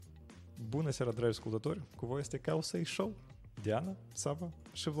Bună seara, dragi ascultători! Cu voi este Causei Show. Diana, Sava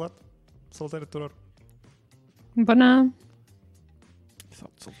și Vlad. Salutare tuturor! Bună!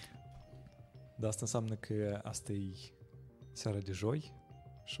 Salut! Da, asta înseamnă că asta e seara de joi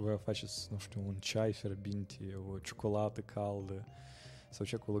și voi faceți, nu știu, un ceai fierbinte, o ciocolată caldă sau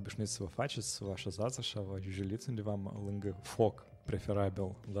ce acolo obișnuiți să vă faceți, să vă așezați așa, vă jeliți undeva lângă foc,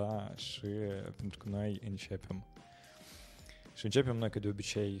 preferabil, da? Și pentru că noi începem. Și începem noi, ca de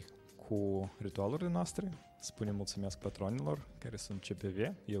obicei, cu ritualurile noastre. Spunem mulțumesc patronilor, care sunt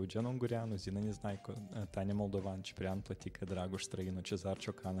CPV, Eugen Ungureanu, Zina Neznaico, Tania Moldovan, Ciprian Plătică, Dragoș Străinu, Cezar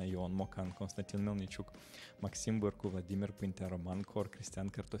Ciocana, Ion Mocan, Constantin Melniciuc, Maxim Bărcu, Vladimir Pântea, Roman Cor, Cristian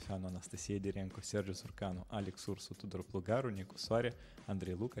Cartofianu, Anastasia Direnco, Sergiu Surcanu, Alex Ursu, Tudor Plugaru, Nicu Soare,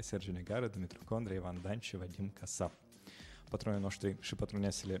 Andrei Luca, Sergiu Negară, Dumitru Condra, Ivan Dan și Vadim Casap. Patronii noștri și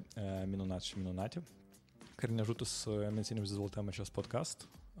patronesele minunați și minunate, care ne ajută să menținem și dezvoltăm acest podcast.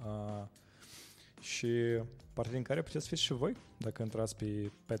 Și parte din care puteți fi și voi dacă intrați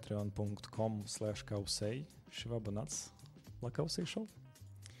pe patreon.com/causei și vă abonați la Causei Show.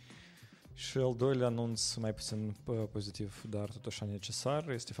 Și al doilea anunț, mai puțin pozitiv, dar totuși necesar,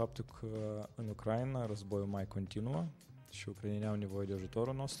 este faptul că în Ucraina războiul mai continuă și ucrainenii au nevoie de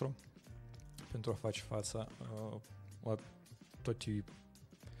ajutorul nostru pentru a face față la toate.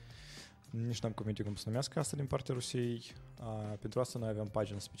 Nici n-am comentat cum să numească asta din partea Rusiei. Pentru asta noi avem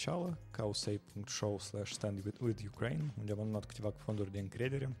pagină specială, causei.show/standwithukraine, unde am adunat câteva fonduri de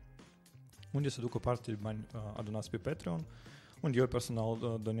încredere, unde se duc o parte de bani adunați pe Patreon, unde eu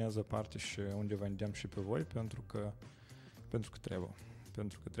personal donez o parte și unde vă îndemn și pe voi, pentru că trebuie.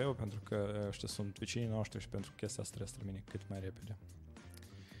 Pentru că ăștia sunt vecinii noștri și pentru că chestia asta trebuie să termine cât mai repede.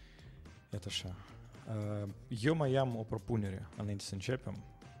 Iată așa. Eu mai am o propunere înainte să începem.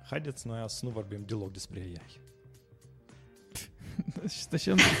 Haideți noi să nu vorbim deloc despre AI. Și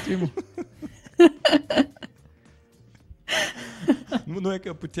tășem pe stream-ul. Nu e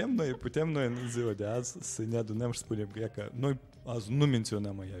că putem noi în ziua de azi să ne adunăm și spunem că noi azi nu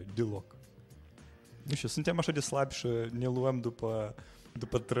menționăm AI deloc. Nu știu, suntem așa de slabi și ne luăm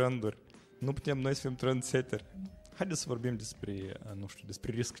după trenduri. Nu putem noi să fim trendsetteri. Haideți să vorbim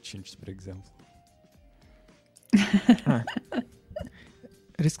despre risc 5, spre exemplu.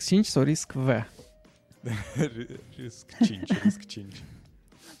 Risc 5 sau risc V? Risc 5.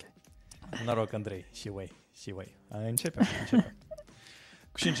 Okay. Noroc, Andrei, și voi. Începem.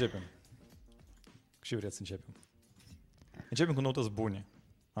 Cu ce începem? Cu ce vreți să începem? Începem cu noutăți bune.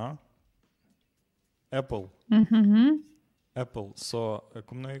 Apple. Apple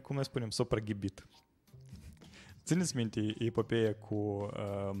cum noi spunem, s-o prăghibit. Țineți minte epopeea cu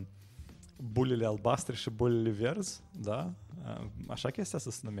bulele albastre și bulele verzi, da? Așa chestia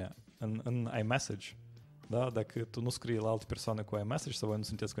asta se numea. În iMessage, da? Dacă tu nu scrii la altă persoană cu iMessage sau voi nu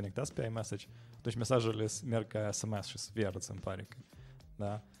sunteți conectați pe iMessage, atunci mesajele merg ca SMS și sunt verzi, îmi pare că.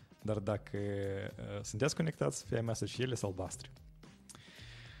 Da? Dar dacă sunteți conectați pe iMessage, ele sunt albastre.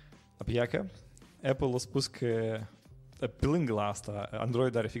 Apoi că Apple a spus că pe lângă la asta,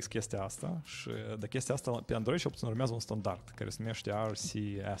 Android are fix chestia asta și de chestia asta pe Android și obțin urmează un standard care se numește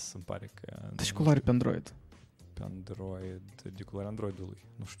RCS, îmi pare că. Ce culoare pe Android? Pe Android, de culoarea Androidului,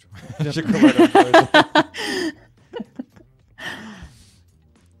 nu știu. Ce culoarea Androidului?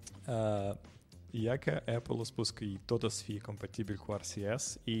 Ia că Apple a spus că ei tot o să fie compatibil cu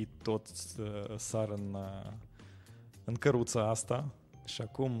RCS, ei tot sar în căruța asta și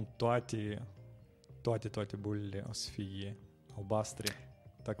acum toate bulele o să fie albastre,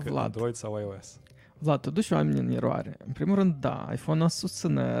 dacă Vlad. Android sau iOS. Vlad, tu duci oamenii în eroare. În primul rând, da, iPhone-ul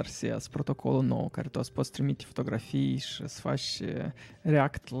susține RCS, protocolul nou, care tu îți poți trimite fotografii și să faci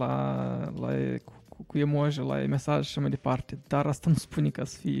react cu emoji la mesaj și mai departe. Dar asta nu spune că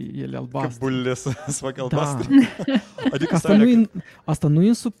să fie ele albastre. Că bulele să facă albastre. Da. Adică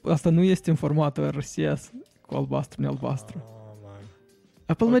asta nu este în formatul RCS cu albastru, nealbastru.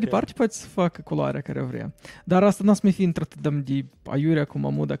 Apple mai departe poate să facă culoarea care vrea. Dar asta n-a să mai fi într-atât de aiurea cum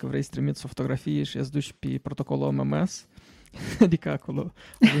amu dacă vrei să trimiți o fotografie și îți duci pe protocolul MMS. Adică acolo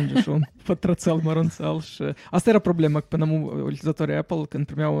ajunge și un pătrățel mărunțel și... Asta era problema până utilizatorii Apple când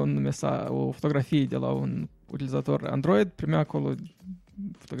primeau o fotografie de la un utilizator Android, primea acolo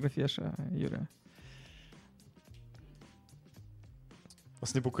fotografie așa aiurea. O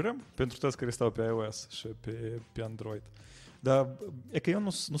să ne bucurăm pentru toți care stau pe iOS și pe Android. Dar e că eu nu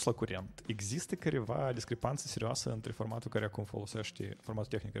sunt la curent. Există careva discrepanță serioasă între formatul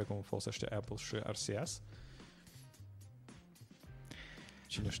tehnic care acum folosește Apple și RCS?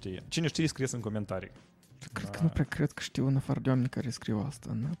 Cine știe? Cine știe, scrieți în comentarii. Cred că nu prea cred că știu în afară de oameni care scriu asta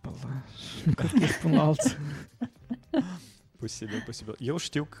în Apple. Nu cred că spun la alții. Posibil. Eu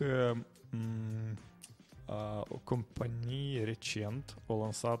știu că o companie recent a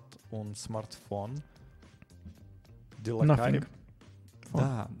lansat un smartphone de la care...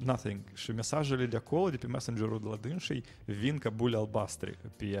 Da, Nothing. Și mesajele de acolo, de pe Messenger-ul de la dânsii, vin ca bule albastre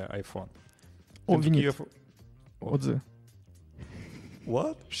pe iPhone. O venit. O zi.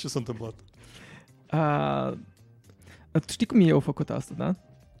 What? Ce s-a întâmplat? Tu știi cum ei au făcut asta, da?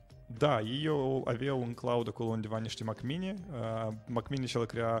 Da, ei aveau în cloud acolo undeva niște Mac Mini. Mac Mini și-el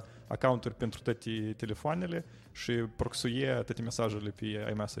crea accounturi pentru toate telefoanele și proxuie toate mesajele pe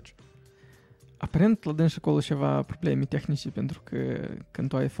iMessage. Aparent, la dâns acolo ceva probleme tehnice, pentru că când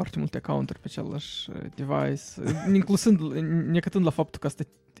tu ai foarte multe accounturi pe același device, necătând la faptul că asta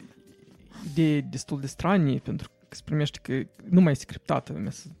e destul de stranie, pentru că se primește că nu mai este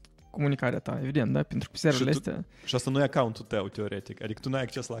scriptată comunicarea ta, evident, da? Pentru că serverele astea... Și asta nu e accountul tău, teoretic. Adică tu nu ai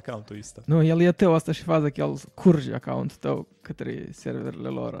acces la accountul ăsta. Nu, el e tău, asta și faza că el curge accountul tău către serverele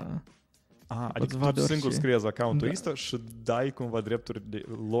lor. Adică tu singur scriezi accountul ăsta și dai cumva drepturi de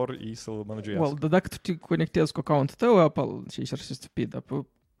lor ei să-l managească. Dar dacă tu te conectezi cu accountul tău, Apple, și ești și stupid, dar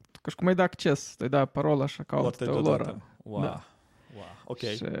ca și cum ai da acces, tu îi dai parola și accountul tău lor. Wow, ok.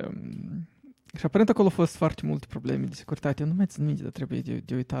 Și aparent acolo au fost foarte multe probleme de securitate. Eu nu mai țin minte, dar trebuie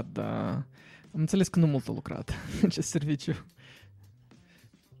de uitat, dar am înțeles că nu mult a lucrat în acest serviciu.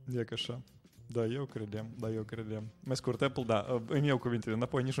 E ca așa. Da, eu credem. Mai scurt, Apple, da, în eu cuvintele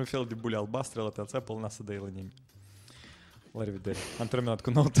înapoi, niciun fel de bule albastre la tăți Apple n-a să dă la nimeni. La revedere. Am terminat cu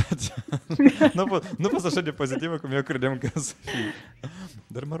noutate. Nu fost așa de pozitivă cum eu credeam că să fie.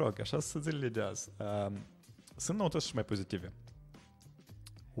 Dar mă rog, așa sunt zilele de azi. Sunt noutăți și mai pozitive.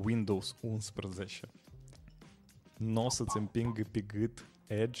 Windows 11 nu o să-ți împingă pe gât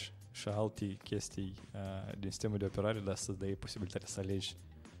Edge și alte chestii din sistemul de operare, dar să-ți dai posibilitatea să alegi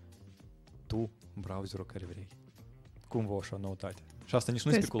tu browserul care vrei. Cum vă așa noutate? Și asta nici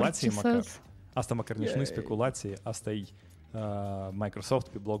nu e speculație măcar. Asta măcar nici nu e speculație, asta e Microsoft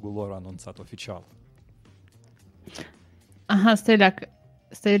pe blogul lor a anunțat oficial. Aha, stai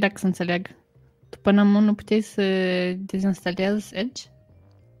dacă să înțeleg. Tu până nu puteai să dezinstalezi Edge?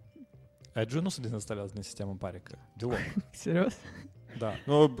 Edge-ul nu se dezinstalează din sistem, îmi pare că. Deloc. Serios? Da.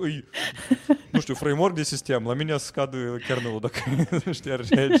 Nu știu, framework de sistem. La mine scad kernel-ul dacă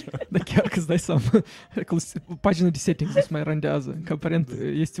ștergi Edge. Da, chiar că îți dai seama. Pagina de settings nu se mai randează. Că aparent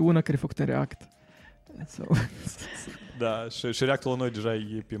este una care e făcută în React. Da, și React-ul la noi deja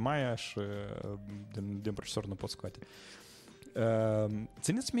e pe Maya și din procesor nu pot scoate.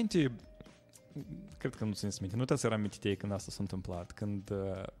 Țineți minte, cred că nu țineți minte, nu te-ați amintit ei când asta s-a întâmplat, când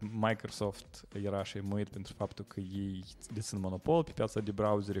Microsoft era șemuit pentru faptul că ei dețin monopol pe piața de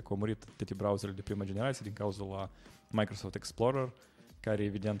browsere, că au murit toate browserele de prima generație din cauza la Microsoft Explorer, care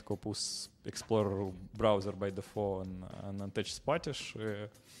evident că a pus Explorer browser by default în touch spate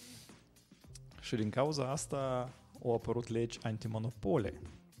și din cauza asta au apărut legi antimonopole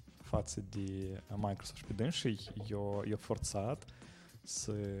față de Microsoft și pe dânsii i-a forțat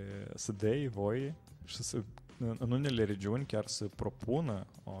să dea voie și în unele regiuni chiar să propună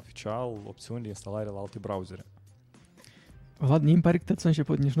oficial opțiuni de instalare la alte browsere. Vlad, mie îmi pare că tot s-a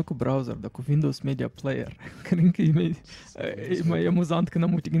început nici nu cu browser, dar cu Windows Media Player. Cred că e mai amuzant când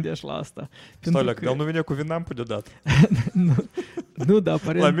nu te gândești la asta. Stai, dacă nu vine cu Winamp deodată. Nu, dar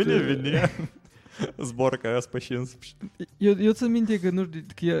aparent... La mine vine zborca spășință. Eu țin minte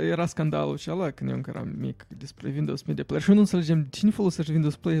că era scandalul și ăla când eu încă eram mic despre Windows Media Player și eu nu înțelegem cine folosește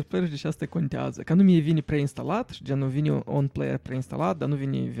Windows Player și de ce asta contează. Că nu mi-e vine preinstalat și gen nu vine un player preinstalat, dar nu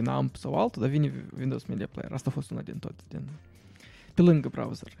vine Winamp sau altul, dar vine Windows Media Player. Asta a fost una din toate. Pe lângă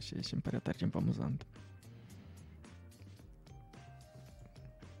browser și îmi părea tare timp amuzant.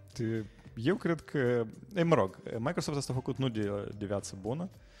 Eu cred că, mă rog, Microsoft asta a făcut nu de viață bună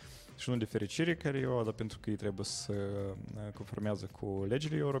și nu de fericire care eu, dar pentru că ei trebuie să conformează cu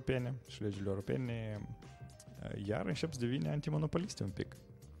legile europene și legile europene iar încep să devine antimonopoliste un pic.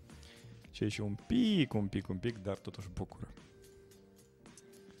 Și aici un pic, dar totuși bucură.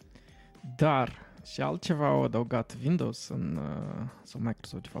 Dar și altceva au adăugat Windows sau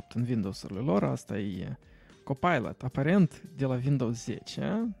Microsoft, de fapt, în Windows-urile lor, asta e Copilot. Aparent, de la Windows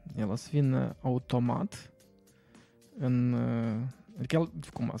 10, el o să vină automat adică el,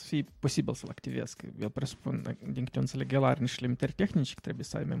 cum, să fie posibil să-l activezi, că el presupun, din câte eu înțeleg, el are niște limitări tehnice, că trebuie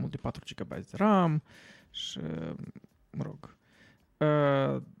să ai mai mult de 4 GB de RAM și, mă rog.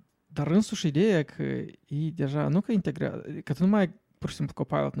 Dar însuși ideea că e deja, nu că integrează, că tu nu mai ai pur și simplu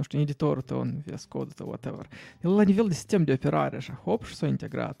Copilot, nu știu, în editorul tău, în VS Code tău, whatever. El la nivel de sistem de operare, așa, hop, și s-a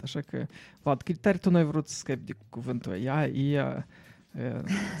integrat, așa că, Vlad, cât tare tu n-ai vrut să scapi de cuvântul ea, e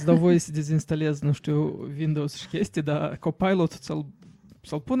Îți dau voie să dezinstalezi, nu știu, Windows și chestii, dar Copilot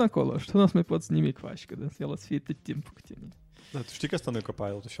să-l pun acolo și tu nu o să mai poți nimic faci, că el o să fie tot timpul cu tine. Da, tu știi că asta nu e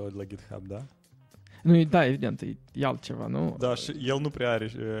Copilot și ăla de la GitHub, da? Nu, da, evident, e altceva, nu? Da, și el nu prea are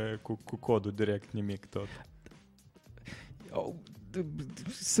cu codul direct nimic tot.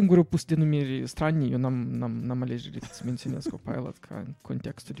 Singurul pus denumiri stranii, eu n-am alegere să menționez Copilot ca în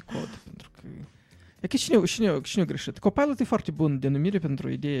contextul de cod, pentru că... E că cine-o greșit? Copilot e foarte bun denumire pentru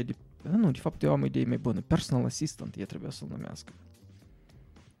ideea de... Nu, de fapt eu am o idee mai bună. Personal Assistant, e trebuie să-l numească.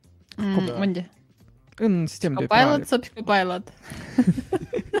 Unde? În sistem de Copilot sau pe Copilot?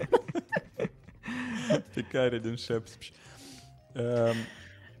 Pe care din șepți.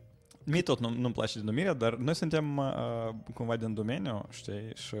 Mie tot nu-mi place denumirea, dar noi suntem cumva din domeniu,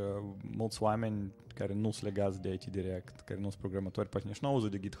 știi, și mulți oameni care nu sunt legați de IT direct, care nu sunt programatori, poate nici nu auză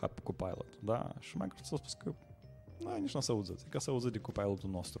de GitHub Copilot, da? Și Microsoft a spus că nici nu o să auzăți, că să auză de Copilotul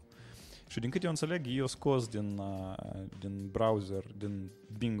nostru. Și din câte eu înțeleg, eu scos din browser, din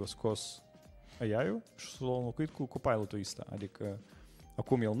Bing, scos AI-ul și s-a înlocuit cu Copilotul ăsta, adică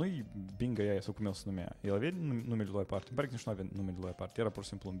acum el nu-i Bing AI sau cum el se numea. El avea numele lui aparte. Îmi pare că nici nu avea numele lui aparte. Era pur și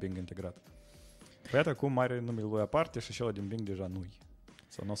simplu un Bing integrat. Păi iată, acum are numele lui aparte și acela din Bing deja nu-i.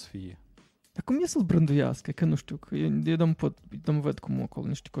 Sau nu o să fie. Dar cum e să-l brânduiască? Că nu știu, că eu nu văd cum acolo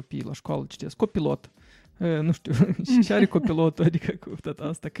niște copii la școală citesc. Copilot. Nu știu, și are copilotul, adică cu tot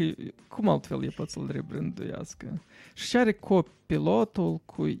asta, că cum altfel e pot să-l rebrânduiască? Și are copilotul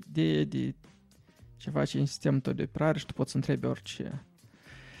cu ideea de ceva ce e în sistemul tău de operare și tu poți să întrebi orice.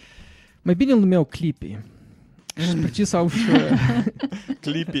 Mai bine îl numeau Clippy. Și precis au și...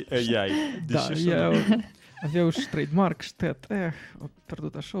 Clippy AI. Da, aveau și trademark și tot. Au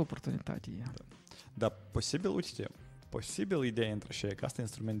pierdut așa oportunitate. Da, posibil, uite, posibil ideea între așa, că asta e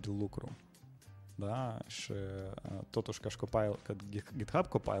instrument de lucru. Da, și totuși ca și GitHub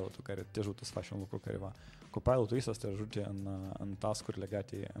Copilot-ul care te ajută să faci un lucru careva, Copilot-ul ăsta să te ajute în task-uri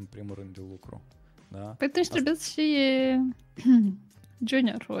legate în primul rând de lucru. Da? Păi atunci trebuie să fie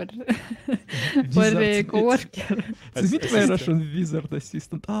junior ori coworker. Ți-mi mai era și un wizard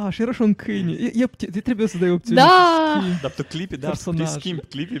assistant. Și era și un câine. Trebuie să dai opțiune. Da! Dar tu clipi, da, tu schimbi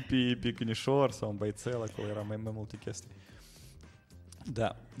clipi pe câinișor sau în băițel, acolo era mai multe chestii.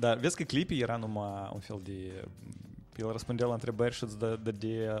 Da, dar vezi că clipii era numai un fel de... El răspundea la întrebări și îți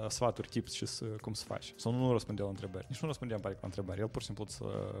dădea sfaturi, tips și cum să faci. Sau nu răspundea la întrebări. Nici nu răspundea, îmi pare, la întrebări. El pur și simplu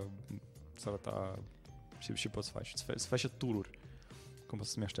să arăta și poți să faci. Să faci tururi. Cum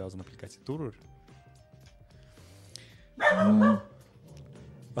se numește azi în aplicație? Tururi?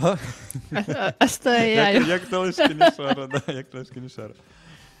 Asta e aia. Ia că și câinișoară, da, ia că și câinișoară.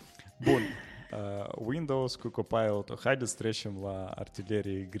 Bun. Windows cu Copilot. Haideți să trecem la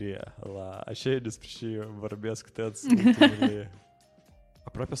artilerie grea, la așa despre și vorbesc toți ultimele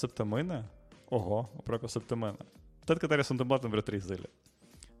aproape o săptămână? Oho, aproape o săptămână. Tot că tare s-a întâmplat în vreo 3 zile.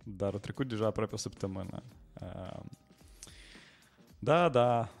 Dar a trecut deja aproape o săptămână.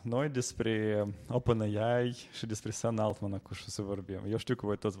 Da, noi despre OpenAI și despre Sam Altman acum și să vorbim. Eu știu că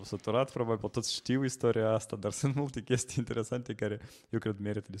voi toți vă săturat, probabil toți știu istoria asta, dar sunt multe chestii interesante care eu cred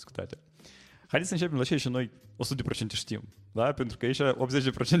merită discutate. Haideți să începem la ce și noi 100% știm, da? Pentru că aici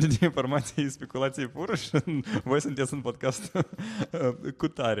 80% din informații e speculație pură și voi sunteți în podcast cu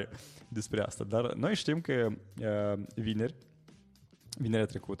tare despre asta. Dar noi știm că vinerea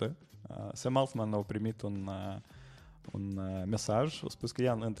trecută, Sam Altman a primit un mesaj, a spus că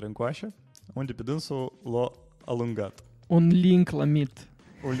ea intră în coașă, unde pe dânsul l-a alungat. Un link la Meet.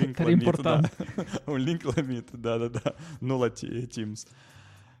 Un link la important. Meet, da. Un link la Meet, da. Nu la Teams.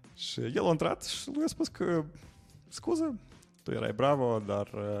 Și el a intrat și lui a spus că scuză, tu erai bravo, dar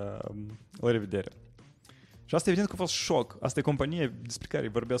la revedere. Și asta evident că a fost șoc. Asta e companie despre care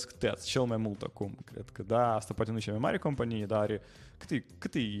vorbesc toți cel mai mult acum. Cred că da, asta poate nu e cea mai mare companie, dar are...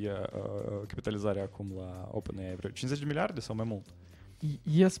 Cât e capitalizarea acum la OpenAI? 50 de miliarde sau mai mult?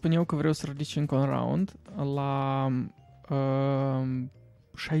 Eu spuneau că vreau să ridice încă un round la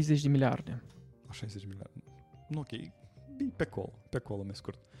 60 de miliarde. 60 de miliarde. Nu, ok. Pe acolo, mai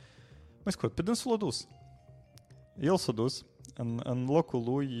scurt. Pe dânsul l-a dus. El s-a dus. În locul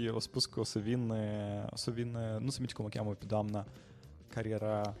lui a spus că o să vină, nu se minte cum o cheamă pe doamna, care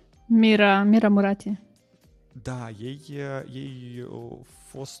era... Mira Murati. Da, ei au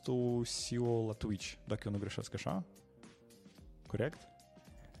fost o CEO la Twitch, dacă eu nu greșesc așa. Corect?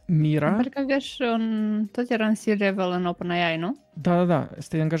 Mira? Îmi pare că avea și tot era în C-level în OpenAI, nu? Da,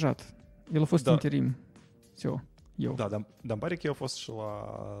 este angajat. El a fost interim. CEO. Eu. Da, dar îmi pare că eu a fost și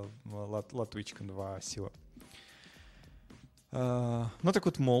la Twitch cândva CEO. Nu a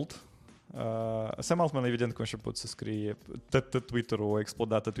trecut mult Sam Altman, evident, că a început să scrie, Twitter-ul a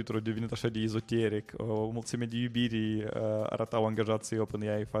explodat, Twitter-ul a devenit așa de ezoteric, o mulțime de iubiri arătau angajații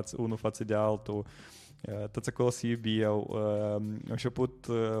OpenAI unul față de altul, toți acolo se iubiau, a început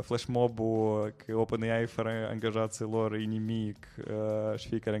flash mob-ul că OpenAI fără angajații lor e nimic și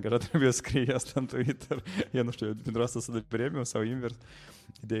fiecare angajat trebuie să scrie asta în Twitter. Eu nu știu, pentru asta să dă premiu sau invers,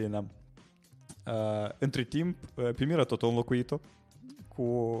 ideea n-am. Între timp, pe Mira tot a înlocuit-o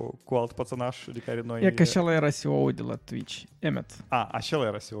cu alt pățănaș de care noi... E că acela era CEO de la Twitch, Emmet. Acela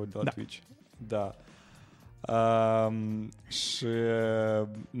era CEO de la Twitch, da. Și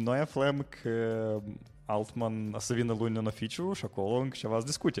noi aflăm că Altman să vină luni în oficiu și acolo încă ceva să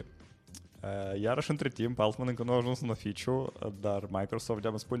discute. Iarăși, între timp, Altman încă nu a ajuns în oficiu, dar Microsoft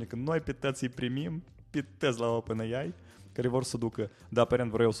deja spune că noi pe tăți îi primim, pe tăți la OpenAI, care vor să ducă, dar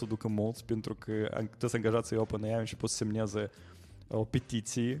aparent vreau să ducă mulți, pentru că toți angajații OpenAI au început să semneze o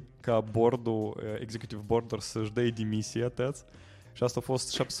petiție ca boardul, executive board, să-și dea demisia tăți. Și asta a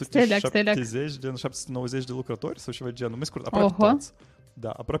fost 770, gen 790 de lucrători sau ceva genul. Mai scurt, aproape toți. Da,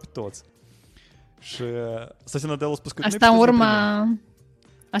 aproape toți. Și Satya Nadella a spus că asta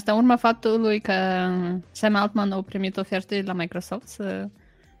în urma faptului că Sam Altman a primit oferte de la Microsoft să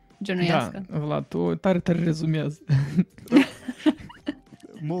genuiască. Da, Vlad, tu tare rezumezi.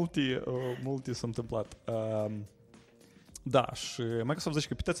 Multe s-a întâmplat. Da, și Microsoft zice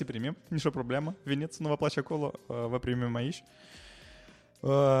că puteți primim, nicio problemă, veniți, nu vă place acolo, vă primim aici.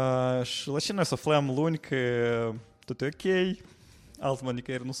 Și la ce noi să aflăm luni că tot e ok, Altman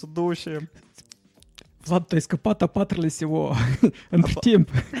nicăieri nu se duce. Vlad, tu ai scăpat a patrele CEO între timp.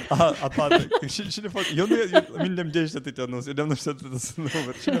 A patra. Cine a fost? Eu nu mi-am dește atâtea anunțe, eu nu știu atâtea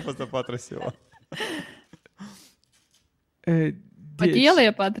număr. Cine a fost a patra CEO? Poate el e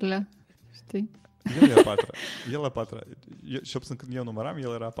a patrulea, știi? El e a patra. Și când eu număram,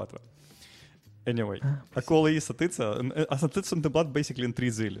 el era a patra. Anyway, acolo e atâția. Asta s-a întâmplat basically în 3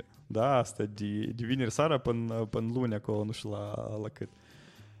 zile. Da, asta de vineri seara până luni acolo, nu știu la cât.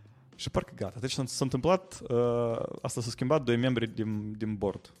 Și parcă gata. Deci s-a întâmplat, asta s-a schimbat 2 membri din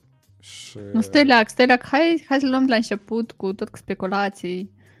board. Și... Nu, stai leac, hai să luăm de la început cu tot cu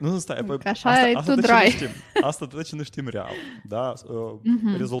speculații. Nu, stai, așa e tu drai. Asta tot ce nu știm real. Da?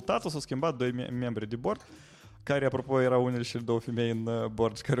 Rezultatul s-a schimbat 2 membri de board, care, apropo, erau unele și 2 femei în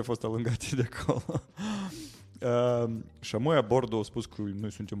board care au fost alungate de acolo. Și noi, board-ul a spus că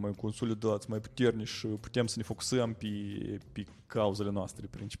noi suntem mai consolidați, mai puternici și putem să ne focusăm pe cauzele noastre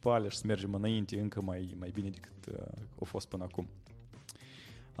principale și să mergem înainte încă mai bine decât a fost până acum.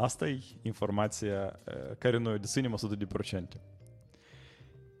 Asta e informația care noi o deținem 100%.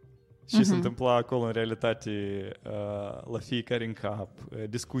 Și se întâmpla acolo în realitate la fiecare în cap,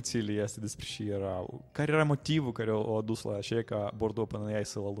 discuțiile astea despre ce erau, care era motivul care a adus la aceea ca board-ul OpenAI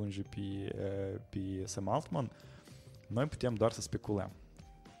să-l alunge pe Sam Altman, noi putem doar să speculăm.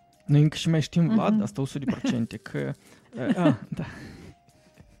 Noi încă și mai știm, Vlad, asta 100%, că... da.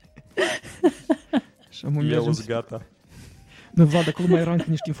 Eu sunt gata. Nu, Vlad, acolo mai erau încă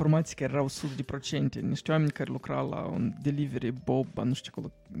niște informații care erau 100%. Niște oameni care lucrau la un delivery bob, nu știu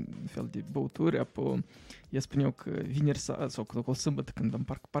acolo, un fel de băuturi, apoi ei spuneau că vineri sau acolo sâmbătă, când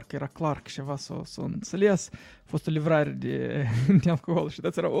parcă era clar că ceva s-a înțeles, a fost o livrare de alcool și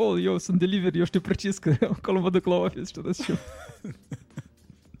dați erau, eu sunt delivery, eu știu precis că acolo mă duc la office și dați știu.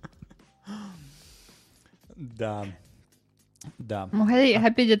 Da.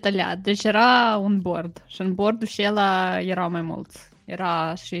 Hai pe detaliat. Deci era un board și în boardul și ăla erau mai mulți.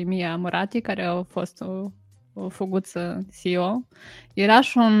 Era și Mia Murati, care a fost o făguță CEO. Era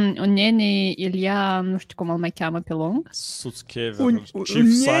și un nene, Ilia, nu știu cum îl mai cheamă pe lung. Sutskever, chief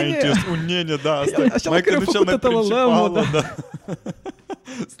scientist, un nene, da, asta. Mai că nu cel mai principal, da.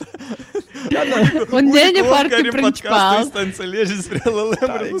 Un nene foarte principal. Care în podcastul ăsta înțelege despre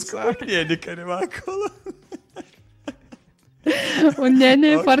LLM-uri, un nene care va acolo. Un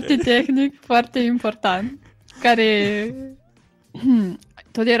nene foarte tehnic, foarte important, care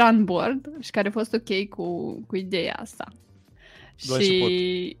tot era în board și care a fost ok cu ideea asta.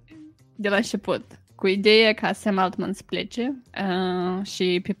 De la început. Cu ideea ca Sam Altman să plece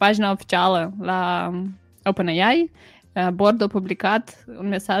și pe pagina oficială la OpenAI, board a publicat un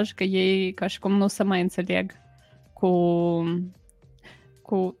mesaj că ei ca și cum nu se mai înțeleg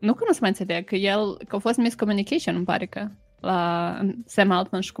nu că nu se mai înțeleg, că a fost miscommunication, îmi pare că la Sam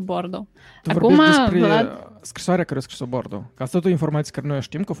Altman și cu board-ul. Tu vorbești despre scrisoarea care a scris-o board-ul. Că asta e o informație care noi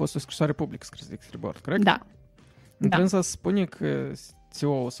știm că a fost o scrisoare publică scrisă de către board, corect? Da. Însă spune că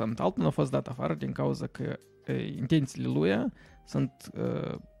CEO-ul Sam Altman a fost dat afară din cauza că intențiile lui sunt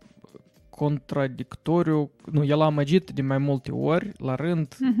contradictoriu. Nu, el a amăgit de mai multe ori, la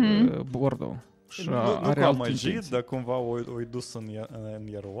rând, bordul. Și Nu are că am alte magit, intenții. dar cumva o dus în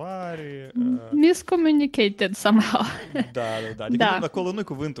eroare. Miscommunicated somehow. Da. Adică acolo nu-i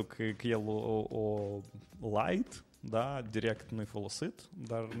cuvântul că el o light, da, direct nu-i folosit,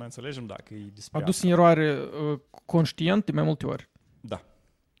 dar noi înțelegem, da, că e despre A dus asta. în eroare conștient de mai multe ori. Da.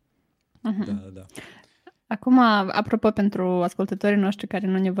 Da. Acum, apropo, pentru ascultătorii noștri care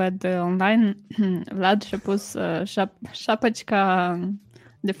nu ne văd online, Vlad și-a pus șapăcica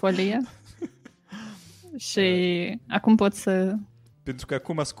de folie și acum pot să... Pentru că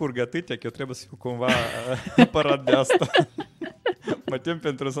acum scurg atâtea că eu trebuie să fiu cumva apărat de asta. Mă tem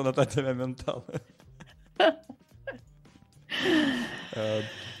pentru sănătatea mea mentală.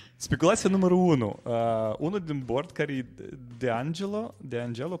 Speculația numărul 1. Unul din bord care e de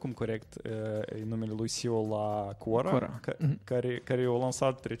Angelo, cum corect e numele lui CEO la Quora. Care au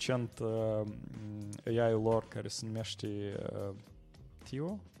lansat recent AI-ul lor care se numește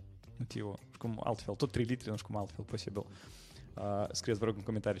Tio? Nu Tio, cum altfel, tot 3 litri, nu știu cum altfel posibil. Scrieți, vă rog, în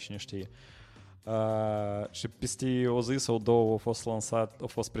comentarii cine știe. Și peste o zi sau două a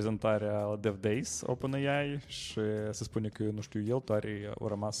fost prezentarea la Dev Days OpenAI și se spune că, nu știu, el tare a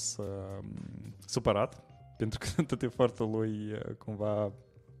rămas supărat pentru că tot efortul lui cumva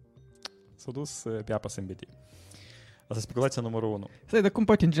s-a dus pe apa sâmbetei. Asta e speculația numărul 1. Stai, dar cum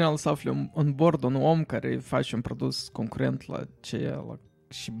poate în general să afli un board, un om care face un produs concurent la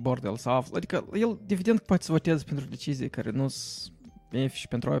și board el să află? Adică el, evident, poate să voteze pentru decizii care nu sunt benefici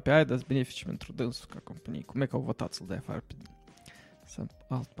pentru API, dar sunt benefici pentru dânsul ca companie. Cum e că au votat să-l dea afară pe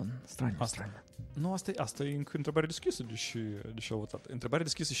Altman? Straniu. Nu, asta e încă întrebare deschisă, deși au votat. Întrebare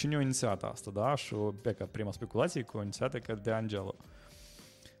deschisă și ne-au inițiat asta, da? Și pe ca prima speculație cu inițiată că de Angelo.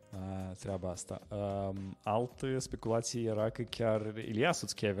 Treaba asta. Altă speculație era că chiar Ilya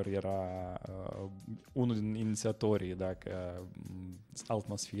Sutskever era unul din inițiatorii dacă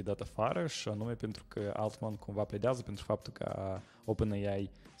Altman să fie dat afară și anume pentru că Altman cumva pledează pentru faptul că OpenAI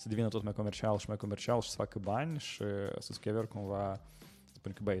să devină tot mai comercial și mai comercial și să facă bani și Sutskever cumva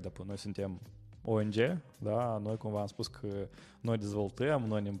spune că băi, dar noi suntem ONG, da? Noi cumva am spus că noi dezvoltăm,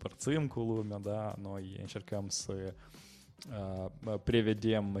 noi ne împărțim cu lumea, da? Noi încercăm să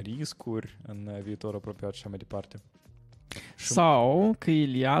prevedem riscuri în viitor apropiat și mai departe. Sau că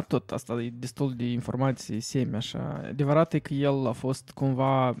Ilya, tot asta e destul de informații semi așa, adevărat e că el a fost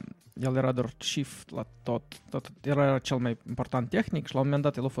cumva, el era doar shift la tot era cel mai important tehnic și la un moment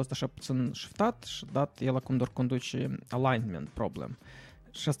dat el a fost așa puțin shiftat și dat el acum doar conduce alignment problem.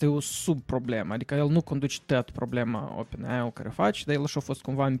 Și asta e o subproblemă, adică el nu conduce tot problema OpenAI-ul care face, dar el și-a fost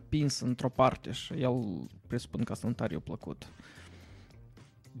cumva împins într-o parte și el presupun că asta nu tare i-a plăcut.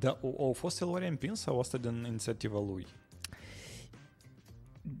 Da, a fost el oare împins sau asta din inițiativa lui?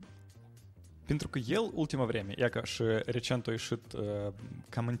 Pentru că el, ultima vreme, e ca și recent a ieșit,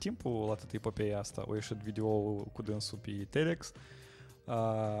 cam în timpul la toată epopeia asta, a ieșit video cu dânsul pe TEDx,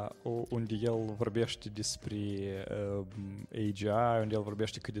 unde el vorbește despre AGI, unde el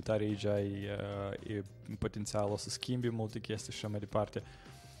vorbește cât de tare AGI e potențial o să schimbe multe chestii și mai departe.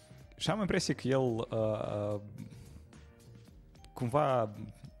 Și am impresia că el cumva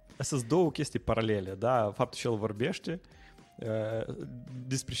sunt două chestii paralele, da? Faptul că el vorbește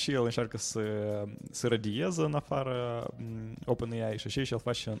despre și el încearcă să radieze în afară OpenAI și el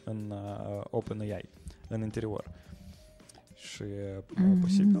face în OpenAI, în interior. Și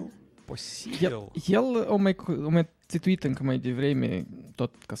posibil. El o mai țituit încă mai devreme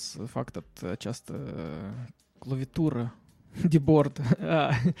tot ca să fac tot această lovitură de bord.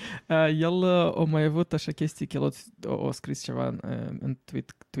 El a mai avut așa chestii că el a scris ceva în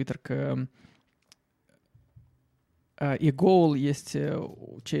Twitter că ego-ul este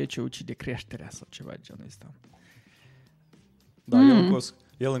ceea ce ucide creșterea sau ceva de genul ăsta. Da,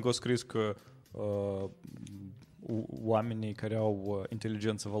 el încă a scris că oamenii care au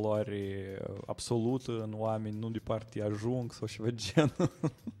inteligență, valoare absolută în oameni nu departe ajung sau ceva genul.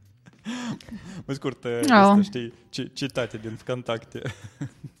 Mai scurt, asta, știi, citate din Vcontacte.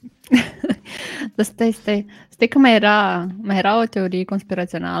 Dar stai că mai era o teorie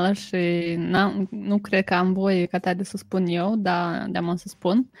conspirațională și nu cred că am voie ca tare să spun eu, dar de-am să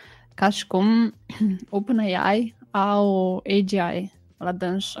spun, ca și cum OpenAI au AGI la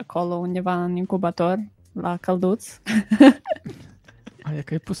dâns acolo undeva în incubator, la călduț. E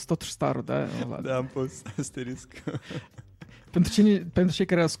că ai pus totuși starul, da? Da, am pus asterisc. Pentru cei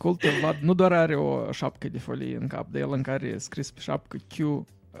care ascultă, Vlad nu doar are o șapcă de folie în cap, dar el în care e scris pe șapcă Q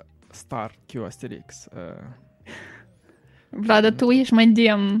star, Q asterix. Vlad, tu ești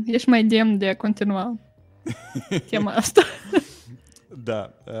mai demn de a continua tema asta.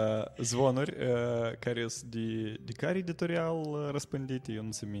 Da, zvonuri care sunt de care editorial răspândite, eu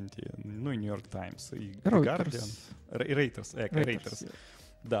nu se minte, nu e New York Times, e Guardian, Reuters.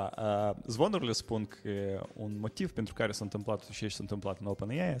 Da, zvonurile spun că un motiv pentru care s-a întâmplat și s-a întâmplat în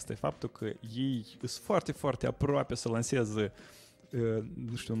OpenAI este faptul că ei sunt foarte, foarte aproape să lanseze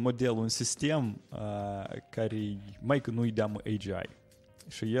nu știu, un model, un sistem care mai că nu-i deamă AGI.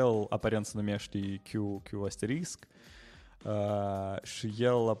 Și el aparent se numește Q asterisk și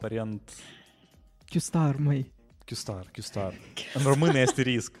el aparent Q-star, măi. Q-star. În română este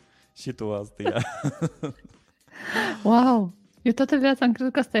risc. Și tu asta ia. Wow! Eu toată viața am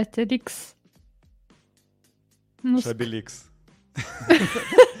crezut că asta este Rix. Și Obelix.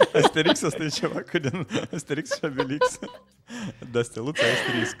 Asterix asta e ceva cu din Asterix și Obelix. Da, steluța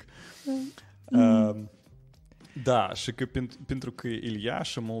este risc. Da, și că pentru că Ilia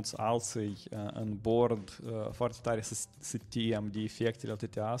și mulți alții în board foarte tare se tem de efectele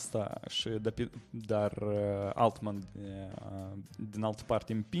atâtea asta și dar Altman din altă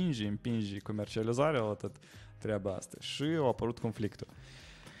parte împinge comercializarea la tot treaba asta și a apărut conflictul.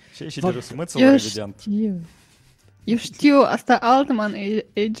 Și de răsumăților, evident. Eu știu, asta Altman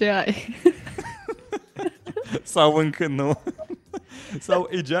AGI. Sau încă nu. Sau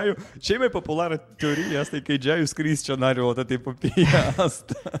AGI-ul, cea mai populară teorie asta e că AGI-ul scrie scenariul toată epopia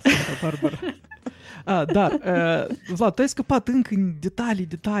asta. Dar, Vlad, tu ai scăpat încă în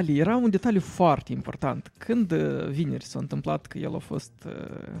detalii. Era un detaliu foarte important. Când vineri s-a întâmplat că el a fost,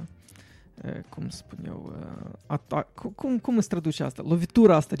 cum spun eu, cum îți traduce asta?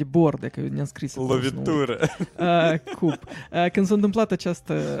 Lovitura asta de bord, că ne-am scris. Lovitură. Când s-a întâmplat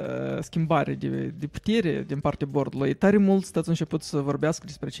această schimbare de putere din partea bordului, tare mulți ați început să vorbească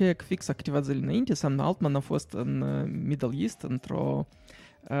despre ceea că fix câteva zile înainte, Sam Altman a fost în Middle East,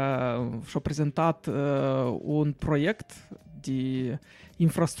 și-a prezentat un proiect de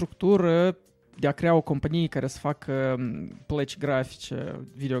infrastructură de a crea o companie care să facă plăci grafice,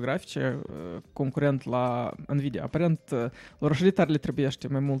 videografice, concurent la Nvidia. Aparent, la roșilitare le trebuiește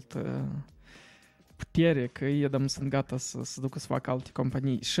mai mult putere, că ei sunt gata să ducă să facă alte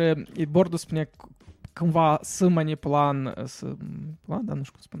companii. Și board-ul spune cumva să manipula dar nu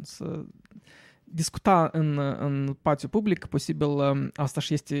știu cum spun, să discuta în spațiu public, posibil asta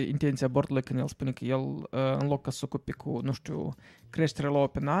și este intenția board-ului când el spune că el, în loc să se ocupe cu, nu știu, creșterea la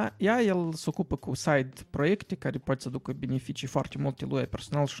OpenAI, el se ocupă cu side proiecte care pot să ducă beneficii foarte multe lui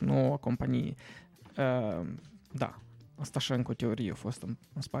personal și nu a companiei. Da, asta și încă o teorie a fost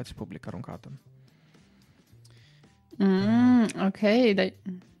în spațiu public aruncată. Ok, dar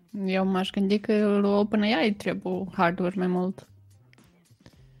eu m-aș gândi că lui OpenAI trebuie hardware mai mult.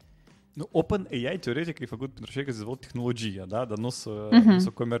 Nu, OpenAI teoretic e făcut pentru cei care dezvoltă tehnologia, da? Dar nu să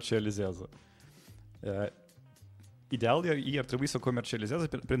comercializează. Ideal, ei ar trebui să comercializează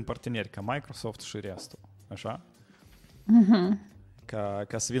prin parteneri, ca Microsoft și restul, așa?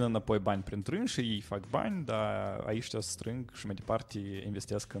 Ca să vină înapoi bani prin trân și ei fac bani, dar aici se strâng și mai departe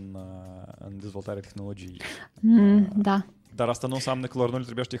investesc în dezvoltarea tehnologiei. Da. Dar asta nu înseamnă că lor nu le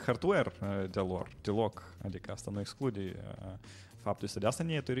trebuiește hardware deloc, adică asta nu exclude faptul ăsta. De asta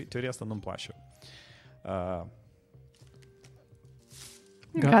teoria asta nu-mi place.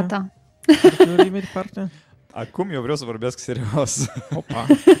 Gata. Teorii mai departe? Acum eu vreau să vorbesc serios. Opa.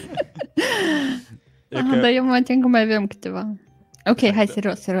 Dar eu mă ating că mai avem câteva. Ok, hai,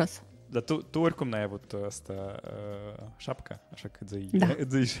 serios. Dar tu oricum n-ai avut asta șapcă, așa că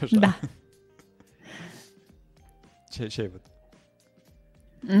zici așa. Da. Ce ai avut?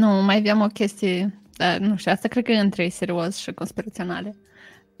 Nu, mai aveam o chestie, dar nu știu, asta cred că e între serios și conspiraționale.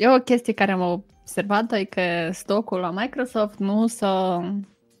 E o chestie care am observat-o, e că stocul la Microsoft nu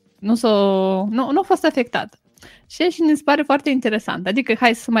a fost afectat. Și mi se pare foarte interesant. Adică,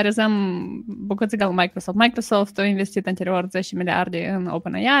 hai să sumarizăm bucățica la Microsoft. Microsoft a investit anterior 10 miliarde în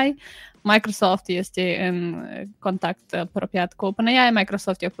OpenAI. Microsoft este în contact apropiat cu OpenAI.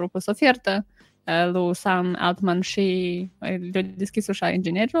 Microsoft i-a propus ofertă lui Sam Altman și le-a deschis ușa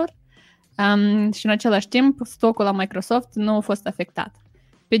inginerilor. Și în același timp, stocul la Microsoft nu a fost afectat.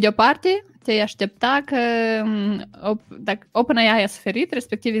 Pe de o parte, te-ai aștepta că dacă OpenAI a suferit,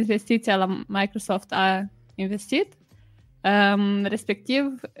 respectiv investiția la Microsoft a investit,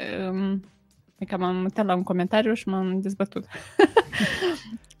 respectiv, că m-am uitat la un comentariu și m-am dezbătut.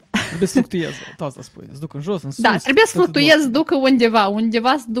 Trebuie să fluctuezi, tot asta spui, să duc în jos, în sus. Da, trebuie să fluctuezi, să ducă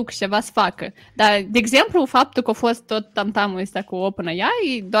undeva să duc ceva să facă. Dar, de exemplu, faptul că a fost tot tamtamul ăsta cu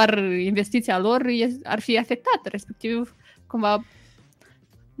OpenAI, doar investiția lor ar fi afectată, respectiv, cumva,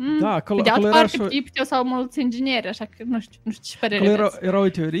 Da, pe de altă parte, puteau sau mulți ingineri, așa că nu știu ce părere aveți. Era o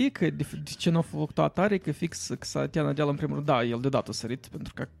teorie că de ce nu a fluctuat tare, că fix că Satya Nadella în primul rând, da, el deodată a sărit,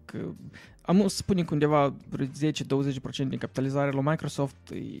 pentru că am spune că undeva 10-20% din capitalizarea lui Microsoft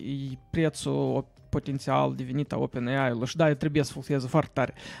e prețul potențial de venit a OpenAI-ului și da, el trebuie să fluctueze foarte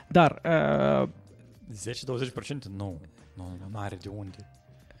tare. Dar 10-20% nu are de unde.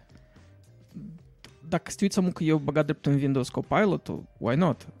 Dacă știi că eu băgat drept în Windows Copilot-ul, why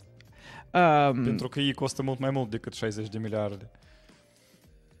not? Pentru că ei costă mult mai mult decât 60 de miliarde.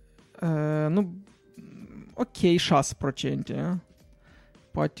 Nu, ok, 6%.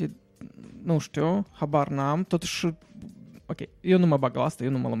 Poate, nu știu, habar n-am, totuși, ok, eu nu mă bag la asta,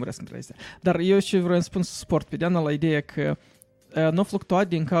 eu nu mă lămuresc între astea. Dar eu ce vreau să spun suport pe Diana la ideea că nu a fluctuat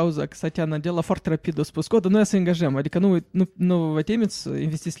din cauza că Satya Nadella foarte rapid a spus că noi să angajăm, adică nu vă temeți,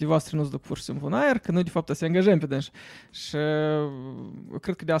 investițiile voastre nu se duc pur și simplu în aer, că noi de fapt să angajăm pe dânsi. Și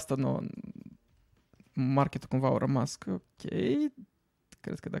cred că de asta marketul cumva a rămas că ok,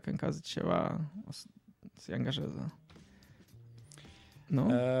 cred că dacă în caz de ceva o să se angajeze.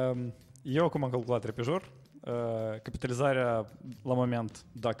 Nu? Eu acum am calculat repejor. Capitalizarea la moment,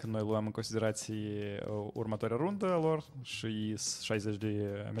 dacă noi luăm în considerație următoarea rundă a lor și 60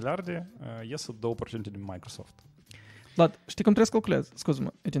 de miliarde, iesă 2% din Microsoft. Vlad, știi cum trebuie să calculezi?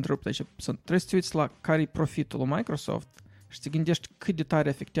 Scuze-mă, te întrerup aici. Trebuie să te uiți la care e profitul lui Microsoft și să te gândești cât de tare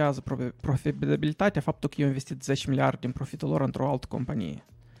afectează profitabilitatea faptul că eu investit 10 miliarde din profitul lor într-o altă companie.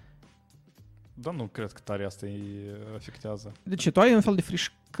 Da, nu cred că tare asta îi afectează. Deci tu ai un fel de free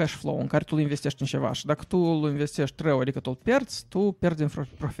cash flow în care tu îl investești în ceva și dacă tu îl investești rău, adică tu îl pierzi, tu pierzi din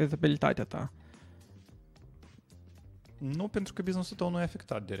profitabilitatea ta. Nu, pentru că business-ul tău nu e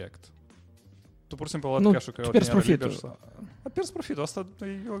afectat direct. Tu pur și simplu luat cash-ul că tu pierzi profitul. Pierzi profitul, asta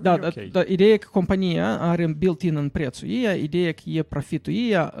e ok. Da, ideea e că compania are un built-in în prețul ei, ideea e că e profitul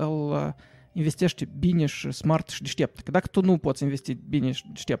ei, îl investești bine și smart și deștept. Că dacă tu nu poți investi bine și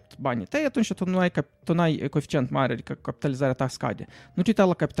deștept banii tăi, atunci tu n-ai coeficient mare, adică capitalizarea ta scade. Nu te uita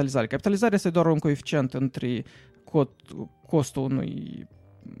la capitalizare. Capitalizarea este doar un coeficient între costul unui...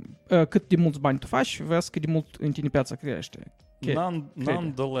 cât de mulți bani tu faci, vezi cât de mult în tine piața crește.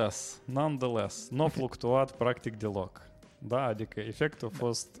 Nonetheless, nu a fluctuat practic deloc. Da, adică efectul a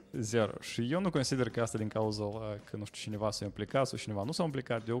fost zero. Și eu nu consider că asta din cauza că, nu știu, cineva s-a implicat sau cineva nu s-a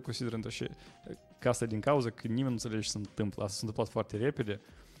implicat. Eu consider că asta din cauza că nimeni nu înțelege ce se întâmplă. Asta s-a întâmplat foarte repede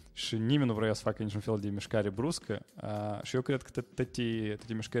și nimeni nu vrea să facă niciun fel de mișcare bruscă. Și eu cred că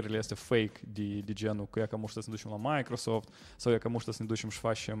toate mișcările astea fake de genul că e ca muște să ne ducem la Microsoft sau e ca muște să ne ducem și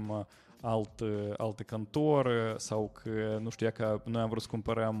facem alte cantoră sau că, nu știu, e că noi am vrut să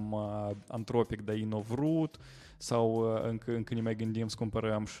cumpărăm Anthropic, dar ei nu au vrut sau încă ne mai gândim să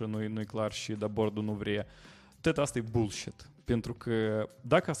cumpărăm și nu-i clar și de bordul nu vrea. Tot asta e bullshit. Pentru că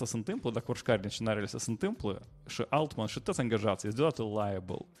dacă asta se întâmplă, dacă oricare din scenariile astea se întâmplă și Altman și toți angajații sunt deodată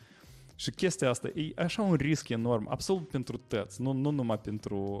liable. Și chestia asta e așa un risc enorm, absolut pentru toți, nu numai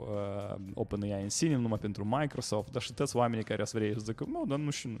pentru OpenAI în sine, nu numai pentru Microsoft, dar și toți oamenii care să vrea să zică, dar nu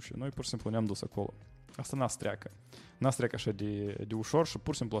și, noi pur și simplu ne-am dus acolo. Asta n-a streacă. N-a streacă așa de ușor și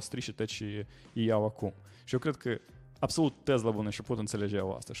pur și simplu a strice tot ce ei iau acum. Și eu cred că absolut toți la bun început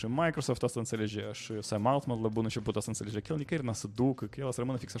înțelegeau asta. Și Microsoft asta înțelegea și Sam Altman la bun început asta înțelegea. Că el nicăieri n-a să ducă, că el să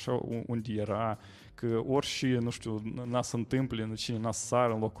rămână fix așa unde era, că orice, nu știu, n-a să întâmple, cine n-a să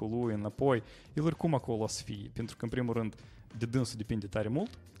sară în locul lui înapoi, el oricum acolo o să fie. Pentru că, în primul rând, de dânsul depinde tare mult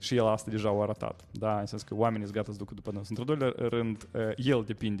și el asta deja a arătat. Da, în sens că oamenii sunt gata să ducă după dânsul. Într-al doilea rând, el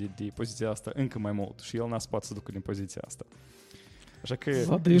depinde de poziția asta încă mai mult și el n-a să poate să ducă din poziția asta. Așa că...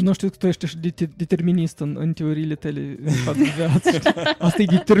 Vlad, eu nu știu că tu ești determinist în teoriile tale de viață. Asta e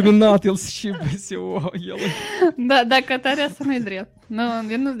determinat, el și BSO, el... Da, dacă tare asta nu-i drept. Nu,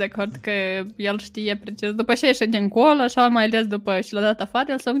 eu nu sunt de acord că el știe precis. După ce ieși din colo, așa mai ales după și l-a dat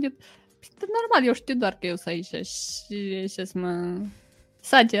afară, el s-a gândit, normal, eu știu doar că eu sunt aici și să mă...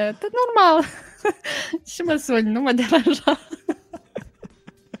 Satya, tot normal. Și mă suni, nu mă deranja.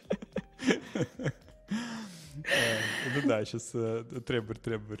 Da, și să treburi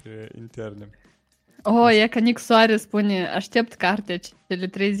interne. E că Nick Soare spune, aștept cartea cele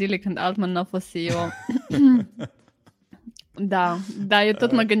 3 zile când Altman n-a fost CEO. Da, eu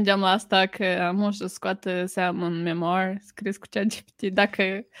tot mă gândeam la asta că am o să scoată Sam un memoir scris cu ChatGPT.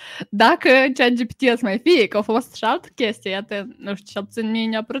 Dacă ChatGPT o să mai fie, că a fost și altă chestie, iată, nu știu, și-al puțin mie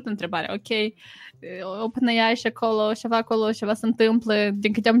ne-a apărut întrebarea, ok, OpenAI și acolo, ceva se întâmplă,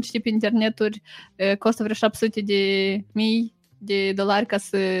 din câte am citit pe interneturi, costă vreo $700,000 ca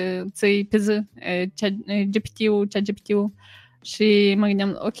să ții pe zi ChatGPT-ul, Și mă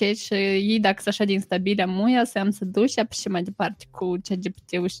gândeam, ok, și ei dacă s-așa din stabile muia, să am să duci și mai departe cu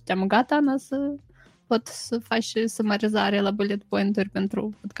ChatGPT-ul și te-am gata, să pot să faci și sumarizare la bullet point-uri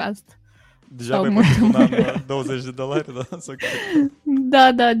pentru podcast. Degeaba ai plătit un an $20,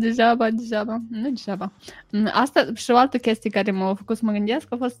 da? Da, degeaba. Nu degeaba. Asta și o altă chestie care m-a făcut să mă gândesc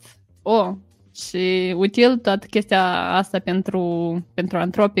a fost, și util toată chestia asta pentru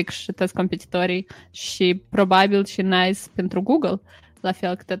Anthropic și toți competitorii și probabil și nice pentru Google, la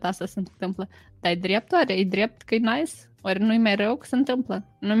fel că tot asta se întâmplă. Dar e drept, oare? E drept că e nice? Ori nu-i mai rău că se întâmplă?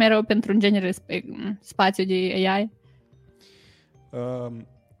 Nu-i mai rău pentru un genere spațiu de AI?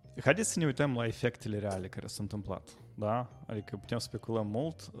 Haideți să ne uităm la efectele reale care s-au întâmplat, da? Adică putem specula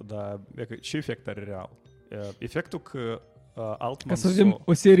mult, dar ce efect are real? Efectul că Altman... Ca să vedem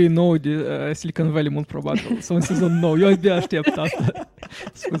o serie nouă de Silicon Valley, mult probabil, sau un sezon nou. Eu abia aștept asta.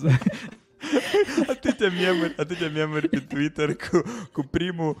 Scuze. Atâtea memuri pe Twitter cu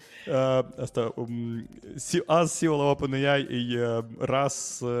primul azi CEO la OpenAI e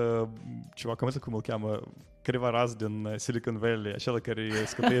Ras ceva, cum îl cheamă, careva Ras din Silicon Valley, acela care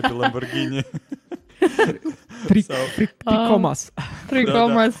scăpăie pe Lamborghini. Tricomas.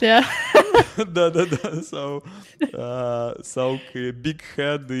 Tricomas, yeah. Da. Sau că Big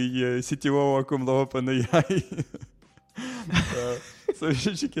Head e CTO acum la OpenAI. Sau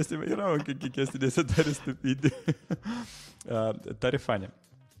și chestii, erau încă chestii de astea tare stupide. Tare fane.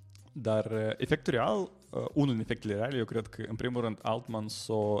 Dar efectul real, unul din efectele reale, eu cred că în primul rând Altman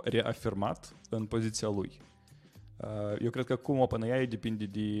s-a reafirmat în poziția lui. Eu cred că acum OpenAI depinde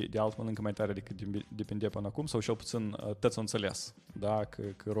de Altman încă mai tare decât depinde până acum, sau cel puțin toți au înțeles, da,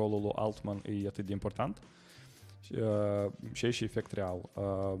 că rolul lui Altman e atât de important. Și efect real.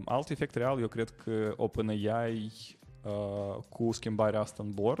 Alt efect real, eu cred că OpenAI cu schimbarea asta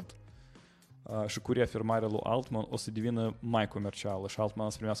în board și cu reafirmarea lui Altman o să devină mai comercială și Altman o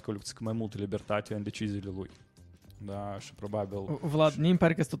să primească mai multă libertate în deciziile lui. Da, și probabil... Vlad, mi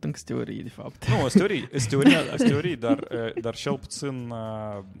pare că sunt încă teorii, de fapt. Nu, sunt teorii, dar cel puțin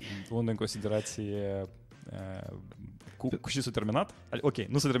luând în considerație cu ce s-a terminat. Ok,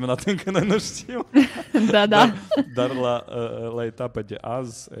 nu s-a terminat încă, noi nu știu. Da. Dar la etapa de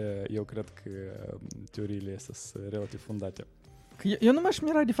azi, eu cred că teoriile astea sunt relativ fundate. Eu nu m-aș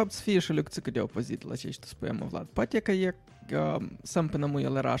mira de fapt să fie și lucruță cât de opozit la ce tu spui, mă, Vlad. Poate că e să-mi până mu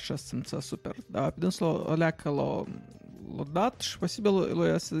el era așa simță super, dar pe dânsul o leacă l-o dat și posibil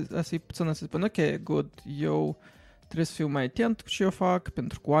lui să-i puțin să spun, ok, good, eu trebuie să fiu mai atent cu ce eu fac,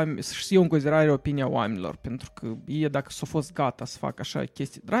 pentru că oameni, să iau în considerare opinia oamenilor, pentru că ei, dacă s-au fost gata să facă așa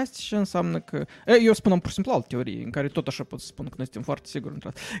chestii drastice, înseamnă că... Eu spun pur și simplu alte teorii, în care tot așa pot să spun că noi suntem foarte siguri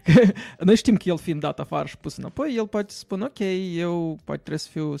noi știm că el fiind dat afară și pus înapoi, el poate să spun, ok, eu poate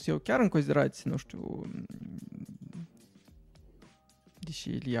trebuie să iau chiar în considerație, nu știu, deși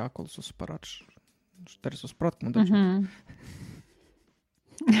Ilia acolo s-a supărat și tare s-a supărat cum duce.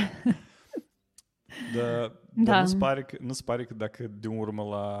 Dar nu se pare că dacă de urmă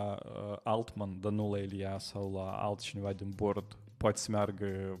la Altman, dar nu la Ilia sau la altcineva din board, poate să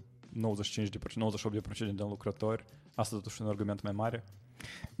meargă 95%, 98% din lucrători, asta totuși un argument mai mare?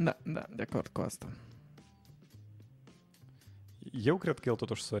 Da, de acord cu asta. Eu cred că el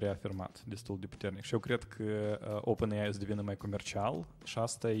totuși s-a reafirmat destul de puternic și eu cred că OpenAI o să devină mai comercial și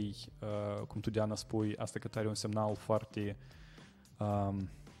asta e, cum tu, Diana, spui, asta că are un semnal foarte,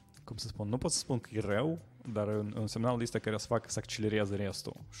 cum să spun, nu pot să spun că e rău, dar un semnal este care o să facă să accelereze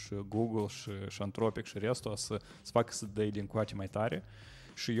restul și Google și Anthropic și restul o să facă să dea din coate mai tare.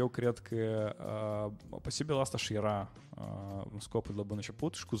 Și eu cred că posibil asta și era scopul de la bun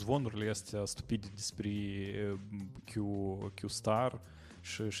început și cu zvonurile astea stupide despre Q-Star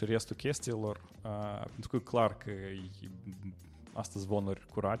și restul chestiilor, pentru că e clar că asta zvonuri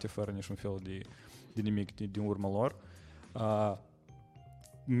curate, fără niciun fel de nimic din urma lor.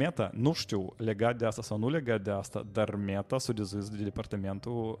 Meta, nu știu legat de asta sau nu legat de asta, dar Meta s-a dezis de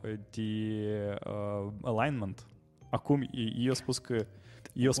departamentul de alignment. Acum, ei au spus că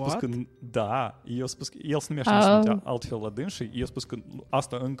el se numește altfel la dânsii, el a spus că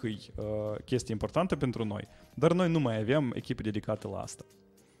asta încă e chestie importantă pentru noi, dar noi nu mai avem echipă dedicată la asta.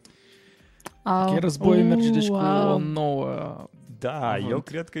 Ok, războiul merge deci cu o nouă... Da, eu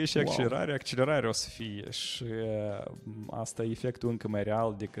cred că e și accelerarea o să fie și asta e efectul încă mai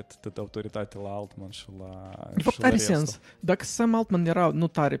real decât tot autoritatea la Altman și la de fapt, are sens. Dacă Sam Altman era nu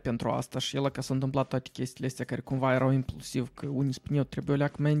tare pentru asta și el că s-a întâmplat toate chestiile astea care cumva erau impulsiv, că unii spuneau trebuie o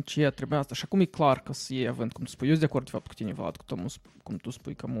leacă mai încet, trebuie asta și acum e clar că să iei având, cum tu spui. Eu sunt de acord de fapt cu tine, Vlad, cum tu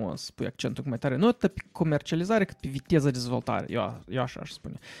spui că o să pui accentul mai tare, nu atât pe comercializare cât pe viteza de dezvoltare, eu așa aș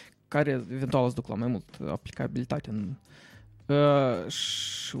spune, care eventual îți duc la mai mult aplicabilitate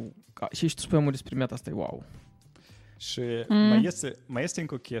Și tu spui mult despre mea, asta e wow. Și mai este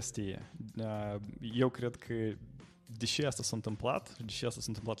încă o chestie. Eu cred că deși asta s-a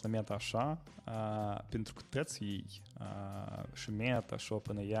întâmplat la Meta așa, pentru că toți ei, și Meta, și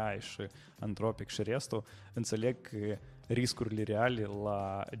OpenAI, și Anthropic, și restul, înțeleg că riscurile reale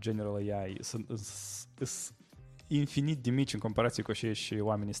la General AI sunt infinit de mici în comparație cu ceea ce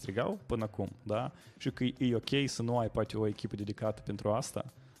oamenii strigau până acum, da? Și că e ok să nu ai poate o echipă dedicată pentru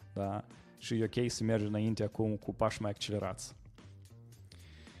asta, da? Și e ok să mergi înainte acum cu pași mai accelerați.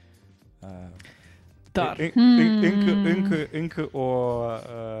 Dar încă o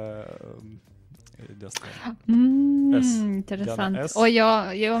de asta. Interesant.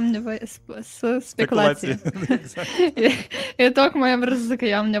 Eu am nevoie să speculație. Eu tocmai am vrut să zic că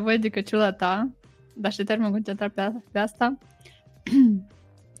eu am nevoie de căciula ta, dar și termen concentrat pe asta.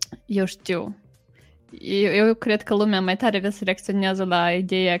 Eu știu. Eu cred că lumea mai tare vrea să reacționează la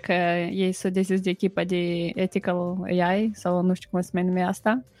ideea că ei s-au decis de echipa de ethical AI, sau nu știu cum se mai nume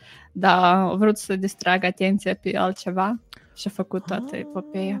asta, dar au vrut să distragă atenția pe altceva și a făcut toată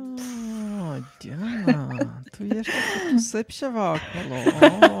epopeia. Diana, tu ești tu săpi ceva acolo.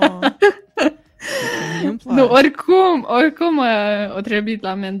 Nu, oricum o trebuie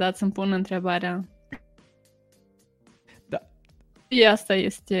la un moment dat să-mi pun întrebarea. Da. Și asta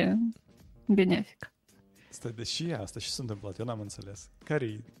este benefic. Stai, deși asta și s-a întâmplat, eu n-am înțeles.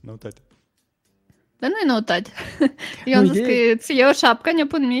 Care-i noutate? Dar nu-i noutate. Eu am zis că îți iau șapca, ne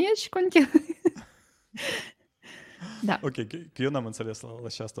pun mie și continui. Da. Ok, că eu n-am înțeles la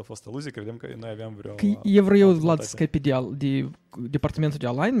ce asta a fost aluzie, credem că noi aveam vreo... Eu vreau, Vlad, să scapi de departamentul de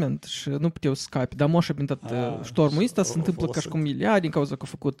alignment și nu puteau să scapi, dar moșa prin tot ștormul ăsta se întâmplă ca și cum Ilia, din cauza că a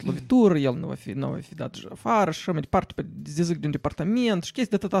făcut lovitură, el nu va fi dat afară și mai departe, pe zic de un departament și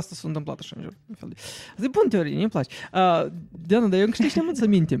chestii de tot asta s-a întâmplat așa în jur. Asta e bună teorie, mi-e place. Diana, dar eu încă știi am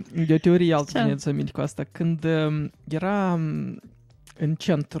aminte de o teorie altă bine să aminte cu asta, când era... în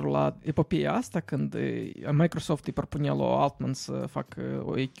centru la epopeea asta, când Microsoft îi propunea lui Altman să facă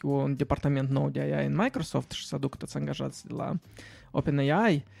un departament nou de AI în Microsoft și să aducă toți angajați de la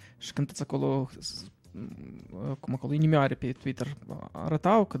OpenAI și când toți acolo, cum acolo, inimioare pe Twitter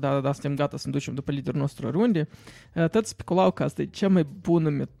arătau că da, suntem gata să ne ducem după liderul nostru oriunde, toți speculau că asta e cea mai bună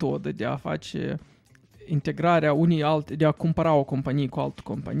metodă de a face integrarea unei alte, de a cumpăra o companie cu altă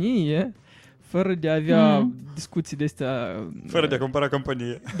companie, fără de a avea discuții de astea... Fără de a cumpăra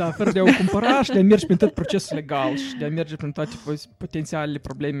companie. Da, fără de a o cumpăra și de a merge prin tot procesul legal și de a merge prin toate potențialele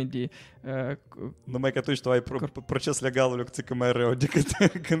probleme de... Numai că atunci tu ai proces legal o țică mai rău decât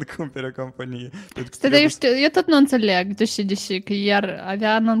când cumperi o companie. Stai, dar eu tot nu înțeleg, deși că iar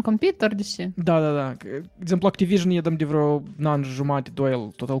avea non-compete, ori deși? Da. De exemplu, Activision e dăm de vreo un an jumate, doi,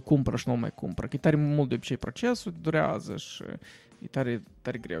 el tot îl cumpără și nu mai cumpără. Că e tare mult de obicei procesul, durează și... E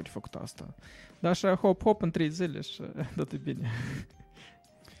tare greu de făcut asta. Dar așa, hop, în 3 zile și tot e bine.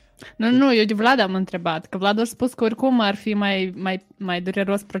 Nu, eu de Vlad am întrebat. Că Vlad a spus că oricum ar fi mai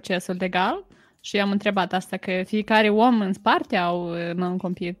dureros procesul legal și eu am întrebat asta, că fiecare om în spate au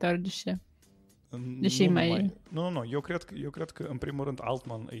non-computer, deși mai... Nu, eu cred că în primul rând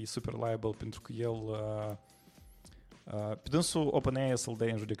Altman e super liable pentru că el... pe dânsul OpenAI să-l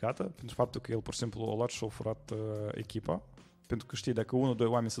dea în judecată pentru faptul că el pur și simplu a luat și a furat echipa. Pentru că știi, dacă 1-2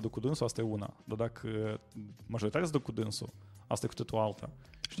 oameni se duc cu dânsul, asta e una. Dar dacă majoritatea se duc cu dânsul, asta e cu totul alta.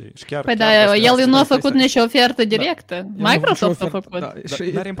 Știi? Și chiar, păi da, el nu a făcut nici ofertă directă. Microsoft a făcut. Da,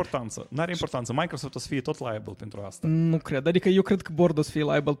 n-are importanță. Microsoft o să fie tot liable pentru asta. Nu cred. Adică eu cred că board o să fie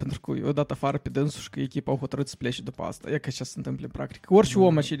liable pentru că eu dat afară pe dânsul și că echipa au hotărât să plece după asta. E că așa se întâmplă în practică. Orice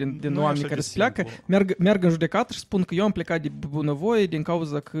om așa din oamenii care se pleacă, merg în judecată și spun că eu am plecat de bunăvoie din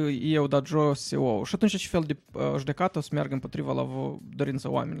cauza că ei au dat jos CEO. Și atunci ce fel de judecată o să meargă împotriva la dorința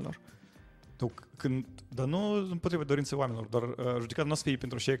oamenilor? Dar nu împotriva dorinței oamenilor, doar judecata nu o să fie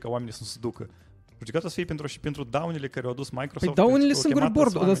pentru cei ca oamenii să nu se ducă. Judecata o să fie pentru daunele care au adus Microsoft. Păi daunele sunt în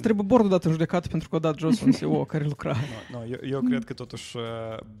bord, dar trebuie bordul dat în judecată pentru că a dat jos un CEO care lucra. Eu cred că totuși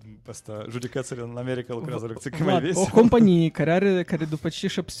judecățile în America lucrează mai vezi. O companie care după ce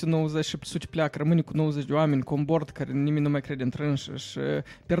 700 pleacă, rămâne cu 90 de oameni, cu un board care nimeni nu mai crede întrânși și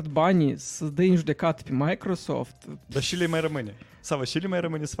pierd banii să dă în judecată pe Microsoft. Dar și le mai rămâne. Sava, și le mai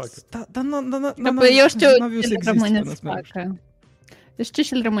rămâne să facă. Eu știu ce le rămâne să facă. Deci ce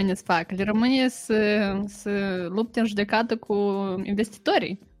și-l rămâne să facă? Le rămâne să lupte în judecată cu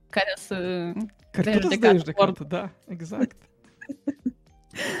investitorii care tot îți dă în judecată, da, exact.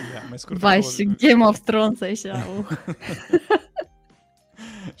 Vai, și Game of Thrones așa.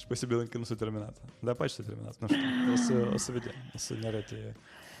 Și posibil încă nu s-a terminat. Dar poate s-a terminat, nu știu. O să vedem, o să ne arate.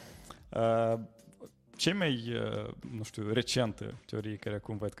 cei mai, nu știu, recente teorii care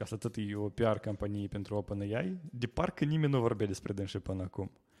acum văd că asta tot e o PR companie pentru OpenAI, de parcă nimeni nu vorbea despre dânsi până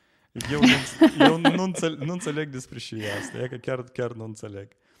acum. Eu nu înțeleg despre și asta, e că chiar nu înțeleg.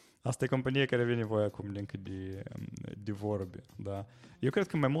 Asta e compania care avea nevoie acum încă de vorbe, da. Eu cred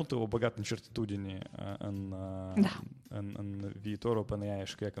că mai mult o băgat incertitudine în viitorul OpenAI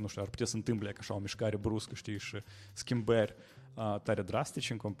și că nu știu, ar putea să întâmple ca așa o mișcare bruscă, știi, și schimbări tare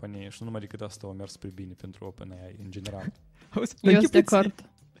drastice în companie și nu numai decât asta a mers spre bine pentru OpenAI în general. Eu sunt de acord.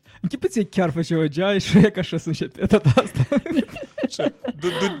 Închipuți chiar face o geai și e ca și să începe tot asta.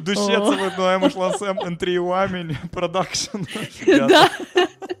 Duceți-vă, noi își lansăm în 3 oameni production. Da.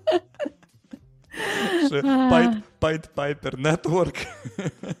 Și Piper Network.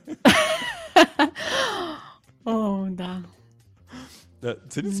 Oh, da. Da,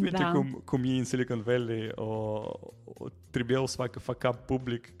 țineți minte cum ei în Silicon Valley trebuiau să facă fuck-up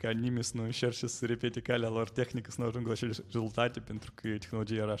public ca nimeni să nu încerce să repete calea lor tehnică, să nu ajungă la acele rezultate, pentru că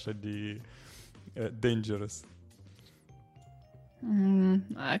tehnologia era așa de dangerous.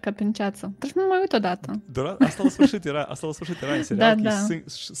 Ca prin ceață. Trebuie să mă uit odată. Doar asta la sfârșit era în serial, că ei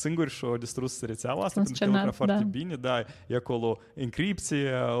singuri și-au distrus rețeaua asta, pentru că lucra foarte bine, da, e acolo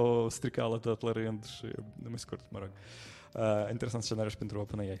încripție, o stricală tot la rând și, mai scurt, mă rog. Interesant scenariu și pentru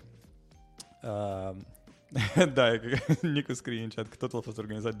OpenAI. Da, Nicu scrie în chat că totul a fost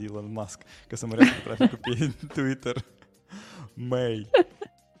organizat de Elon Musk ca să mărească traficul pe Twitter. Măi,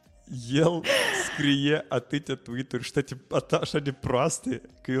 el scrie atâtea Twitter și toate așa de proaste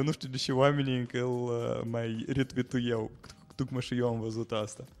că eu nu știu de ce oamenii încă îl mai retweetuiau. Tocmai și eu am văzut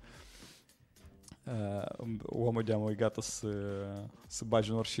asta. Omul de-am e gata să bagi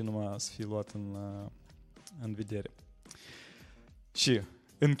în orice numai să fie luat în vedere. Și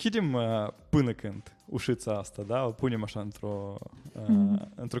închidem până când ușița asta, da? O punem așa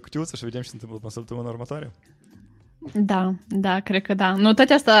într-o cutiuță și vedem ce se întâmplă în săptămâna următoare. Da, cred că da.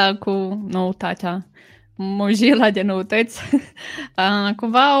 Noutatea asta cu noutatea, mojila de noutăți,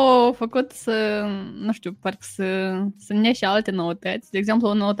 cumva au făcut să, nu știu, parcă să ne și alte noutăți. De exemplu,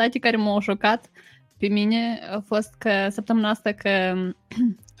 o noutate care m-a șocat pe mine a fost că săptămâna asta că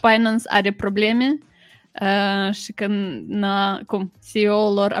Binance are probleme și că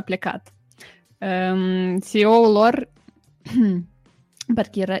CEO-ul lor a plecat. CEO-ul lor,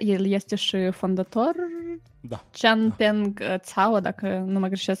 parcă el este și fondator, da. Changpeng Zhao, dacă nu mă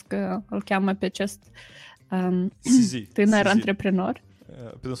greșesc, îl cheamă pe acest tânăr antreprenor.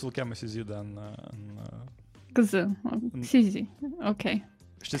 Pentru să-l cheamă CZ, dar CZ, ok.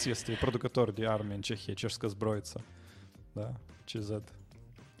 Știți, este producător de arme în Cehia, ceșcă zbroiță. Da, CZ.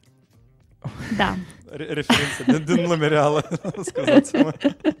 Da. Referință din lume reală, scuzați-mă.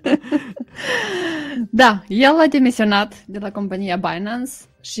 Da, el a demisionat de la compania Binance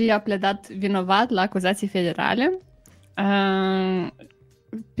și a pledat vinovat la acuzații federale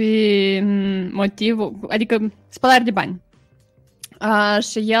pe motivul, adică spălare de bani.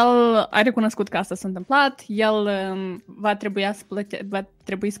 Și el a recunoscut că asta s-a întâmplat, el va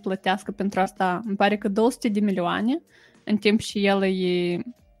trebui să plătească pentru asta, îmi pare că 200 de milioane, în timp și el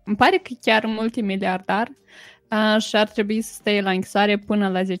îmi pare că chiar multimiliardar și ar trebui să stea la închisoare până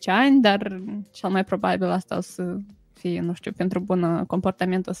la 10 ani, dar cel mai probabil asta o să fie, nu știu, pentru bun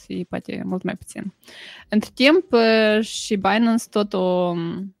comportament o să fie poate mult mai puțin. Între timp și Binance tot o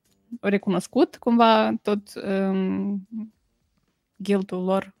recunoscut cumva tot guilt-ul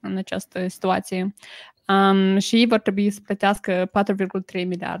lor în această situație și ei vor trebui să plătească 4,3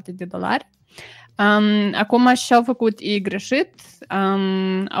 miliarde de dolari. Acum și-au făcut ei greșit,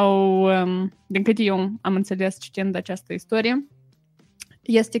 din câte eu am înțeles citind această istorie,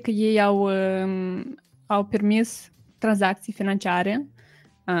 este că ei au permis tranzacții financiare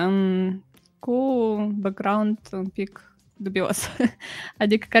cu background un pic dubios,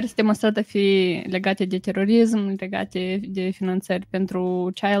 adică care se demonstrat a fi legate de terorism, legate de finanțări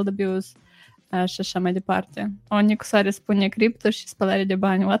pentru child abuse și așa mai departe. O Nicusoare spune cripto și spălare de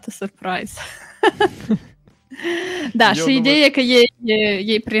bani. What a surprise! Da, eu și ideea e că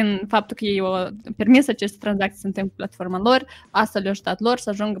ei, prin faptul că ei au permis aceste tranzacții să întâmple pe platforma lor, asta le-a ajutat lor să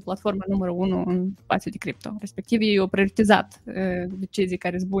ajungă platforma numărul 1 în spațiul de cripto. Respectiv, ei au prioritizat decizii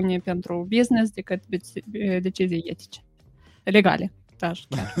care sunt bune pentru business decât decizii etice. Legale.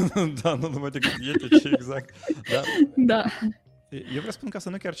 Da, nu numai decât etice, exact. Da. Eu vreau să spun că asta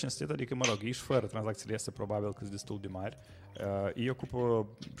nu chiar cinstit, adică, mă rog, ei și fără tranzacțiile este probabil că sunt destul de mari. Ei ocupă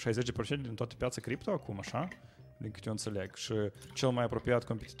 60% din toată piața cripto acum, așa, din câte eu înțeleg. Și cel mai apropiat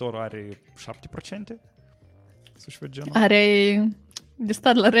competitor are 7%? Să-și văd genul? Are de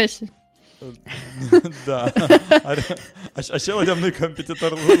stat la reșe. Da, acela de-am noi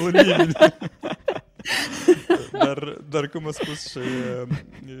competitor lui nimeni. Dar cum a spus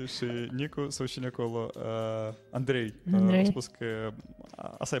și Nicu sau cine acolo, Andrei a spus că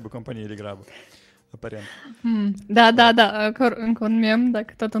a să aibă companie de grabă, aparent. Da, încă un mem,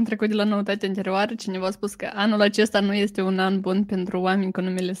 dacă tot am trecut de la noutate anterioară, cineva a spus că anul acesta nu este un an bun pentru oameni cu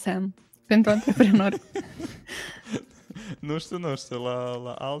numele Sam, pentru antreprenori. Nu știu,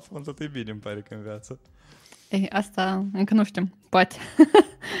 la altfel tot e bine, îmi pare că în viață. Ei, asta încă nu știm, poate.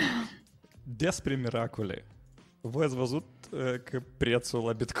 Despre miracole. Voi ați văzut că prețul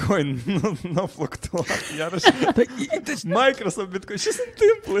la Bitcoin nu a fluctuat iarăși? Microsoft, Bitcoin, ce se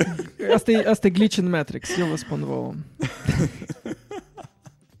întâmplă? Asta e glitch in Matrix, eu vă spun vouă.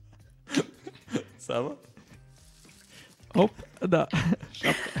 Sava? Op, da.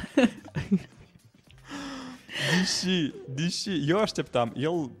 Deși eu așteptam,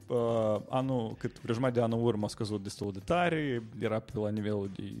 el vreo jumătate de anul urmă a scăzut destul de tare, era pe la nivelul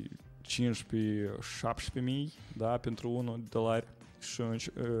de 15-17 mii, da, pentru $1 și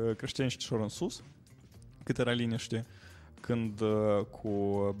creștea niște în sus, cât era liniște, când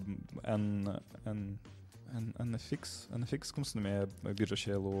cu NFX, cum se numea birja și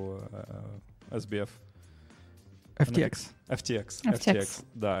lui SBF? FTX,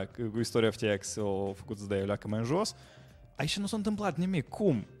 da, cu istoria FTX a făcut să dea o leacă mai în jos. Aici nu s-a întâmplat nimic.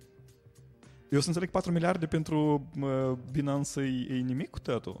 Cum? Eu să înțeleg 4 miliarde pentru Binance e nimic cu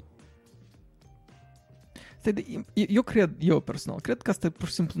totul? Eu personal, cred că asta pur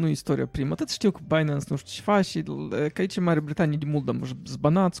și simplu nu e istoria primă. Atât știu că Binance nu știu ce faci și că aici în Marea Britanie de mult dăm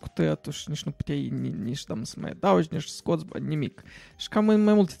zbanați cu tăiatul și nici nu puteai nici dăm să mai adaugi, nici să scoți bani, nimic. Și cam în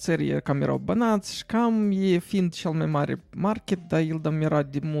mai multe țări cam erau banați și cam e fiind cel mai mare market, dar el dăm era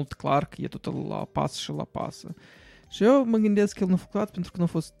de mult clar că e totul la pas și la pasă. Și eu mă gândesc că el nu a făcut pentru că nu a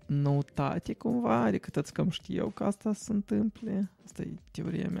fost noutate cumva, adică toți cam știu că asta se întâmple. Asta e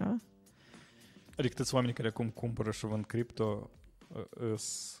teoria mea. Adică toți oamenii care acum cumpără și vând cripto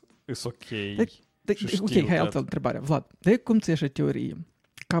îs ok. Ok, hai altă întrebare. Vlad, de cum ți-e așa teorie?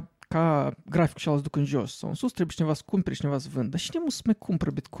 Ca graficul și se duc în jos sau în sus, trebuie cineva să cumpere și cineva să vândă. Dar cine să mai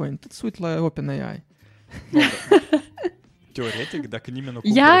cumpără Bitcoin? Tot să uit la OpenAI. Teoretic, dacă nimeni nu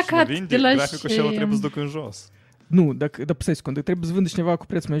cumpără și nu vinde, graficul și trebuie să duc în jos. Nu, dar păi secundă, trebuie să vândă cineva cu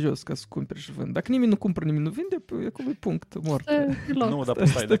preț mai jos ca să cumpere și vând. Dacă nimeni nu cumpără, nimeni nu vinde, acolo e punct, mort. Nu, dar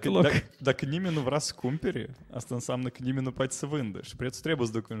stai, dacă nimeni nu vrea să cumpere, asta înseamnă că nimeni nu poate să vândă și prețul trebuie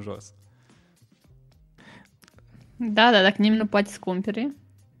să duc în jos. Da, dacă nimeni nu poate să cumpere,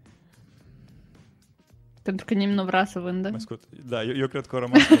 pentru că nimeni nu vrea să vândă. Mai scurt, da, eu cred că a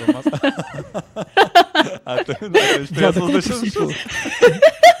rămas. Atunci prețul să duc în jos.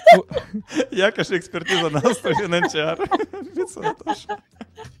 Ia ca și expertiza noastră financiară. Fiți sănătoși.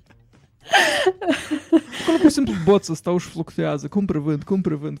 Acolo pur și simplu boțul stau și fluctuează. Cumpără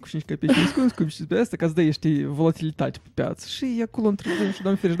vând cu 5 capici. Cum și pe asta ca să dai, știi, volatilitate pe piață. Și acolo întrebăm și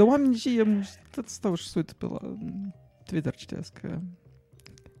dăm ferici. Dar oamenii și tot stau și se uită pe la Twitter, citesc.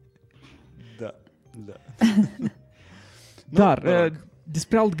 Da. Dar...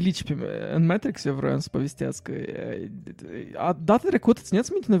 Despre alt glitch în Matrix eu vreau să povestesc că data trecută,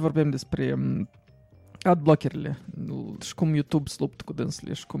 țineți minte, noi vorbeam despre adblockerile și cum YouTube se luptă cu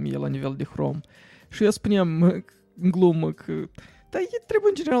dânsele și cum e la nivel de Chrome. Și eu spuneam în glumă că trebuie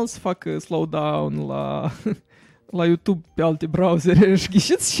în general să facă slowdown la YouTube pe alte browsere și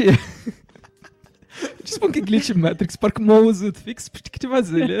ghișiți ce? Ce spun că e glitch în Matrix? Parcă m-au auzit fix peste câteva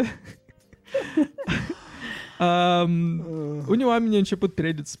zile. Unii oameni au început pe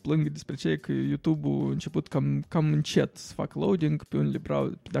Reddit să plângă despre ce că YouTube-ul a început cam încet să facă loading pe unele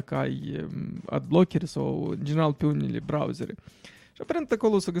browsere, dacă ai adblockeri sau în general pe unele browsere. Și aparent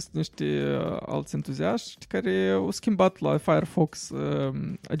acolo s-au găsit niște alți entuziaști care au schimbat la Firefox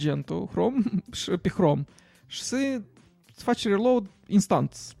agentul Chrome și pe Chrome și să faci reload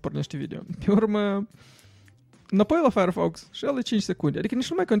instant, pornește video. Pe urmă înapoi la Firefox și el e 5 secunde. Adică nici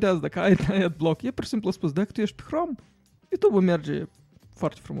nu mai contează dacă ai adblock. E pur și simplu spus, dacă tu ești pe Chrome, YouTube-ul merge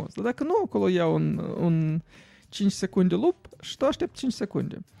foarte frumos. Dar dacă nu, acolo iau un 5 secunde loop și tu aștepți 5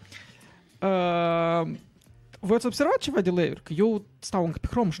 secunde. Voi ați observat ceva delay-uri? Că eu stau încă pe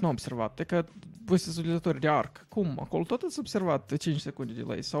Chrome și nu am observat. Adică voi sunteți utilizatori de ARC. Cum? Acolo tot ați observat 5 secunde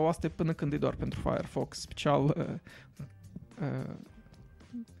delay? Sau asta e până când e doar pentru Firefox? Special...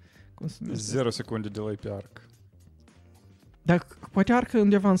 0 secunde delay pe ARC. Dar poate ARC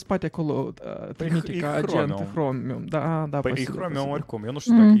undeva în spate acolo trimite ca agent Chromium. Da, păi posibil, e Chromium posibil. Oricum. Eu nu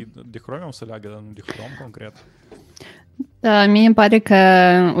știu dacă e de Chromium să leagă, dar nu de Chrome concret. Da, mie îmi pare că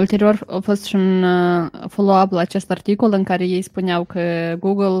ulterior a fost și un follow-up la acest articol în care ei spuneau că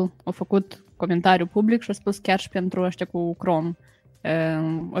Google a făcut comentariu public și a spus chiar și pentru ăștia cu Chrome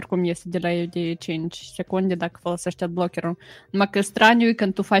oricum este delay de 5 secunde dacă folosești adblockerul. Numai că straniu e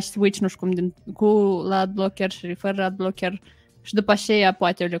când tu faci switch, nu știu cum, cu la adblocker și fără adblocker și după aceea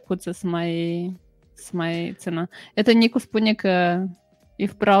poate o lecuță să mai țină. Iată, Nicu spune că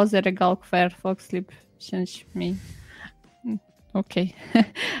if browser egal cu Firefox lip 5000. Ok.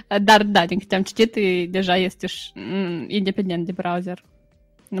 Dar da, din câte am citit, deja este independent de browser.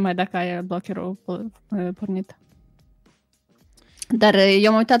 Numai dacă ai adblockerul pornit. Dar eu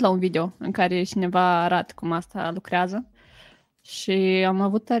m-am uitat la un video în care cineva arată cum asta lucrează și am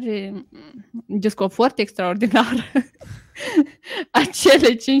avut disconfort extraordinar.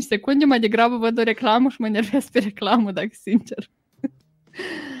 Acele 5 secunde mai degrabă văd o reclamă și mă enervez pe reclamă, dacă sincer.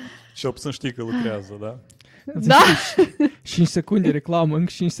 Și să știi că lucrează, da? Da! 5 secunde reclamă,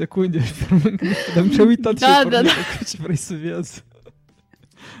 încă 5 secunde și încă nu știu, ce uitat ce vrei să vezi.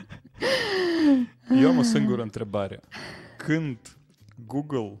 Eu am o singură întrebare. Când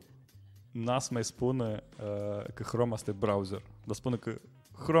Google n-a să mai spună că Chrome asta e browser, dar spune că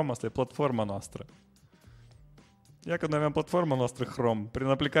Chrome asta e platforma noastră. Ia că noi avem platforma noastră Chrome, prin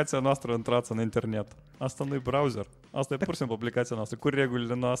aplicația noastră intrați în internet. Asta nu e browser, asta e pur și simplu aplicația noastră, cu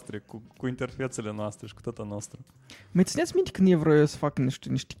regulile noastre, cu interfețele noastre și cu toată noastră. Mai țineți minte când eu vreau să fac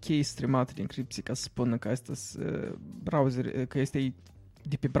niște chei streamate din cripție ca să spună că asta browser, că este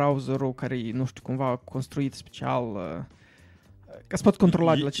de pe browserul care e, nu știu, cumva construit special ca să pot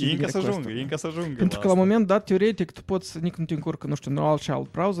controla de la cine vine request-ul. Încă să ajungă. Pentru că la moment dat, teoretic, tu poți, nici nu te încurcă, nu știu, în alt și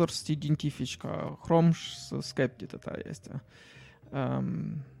alt browser, să te identifici ca Chrome și să scapi de tata este.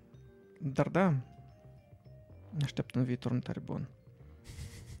 Dar da, aștept un viitor tare bun.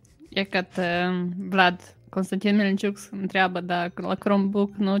 E că Vlad, Constantin Melenciuc întreabă dacă la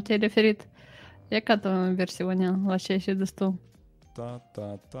Chromebook nu te-ai referit. E ca în versiunea la ce și destul.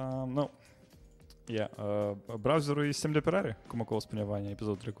 Nu. Browserul e sistem de operare, cum acolo spunea Vania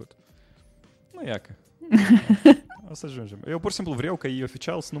episodul trecut. Nu iacă. O să ajungem. Eu pur și simplu vreau ca ei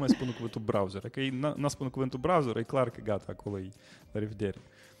oficial să nu mai spună cuvântul browser. Că ei n-a spune cuvântul browser, e clar că gata, acolo e la revedere.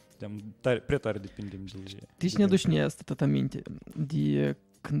 Prea tare depindem de... Deci ne aduci ne asta tot aminte de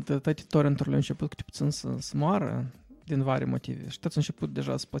când toate torrenturile au început câte puțin să moară din vari motive și toți au început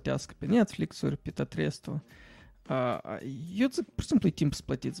deja să plătească pe Netflix-uri, pe tot restul. Eu zic, pur și simplu e timp să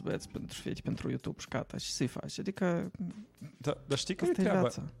plătiți, băieți, pentru fete, pentru YouTube și gata, și să-i faci. Adică... Da, dar știi că e treaba?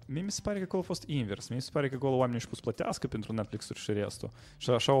 Mie mi se pare că acolo a fost invers. Mie mi se pare că acolo oamenii și-au pus plătească pentru Netflix-uri și restul. Și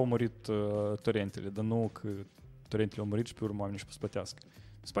așa au murit torrentele, dar nu că torrentele au murit și pe urmă oamenii și-au pus plătească.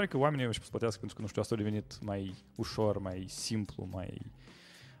 Mi se pare că oamenii și-au pus plătească pentru că, nu știu, asta a devenit mai ușor, mai simplu,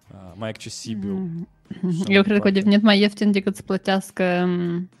 mai accesibil. Eu cred că a devenit mai ieftin decât să plătească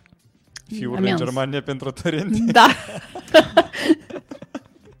fiurile în Germania pentru torente. Da.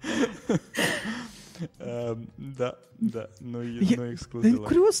 Da, nu e excluziv. E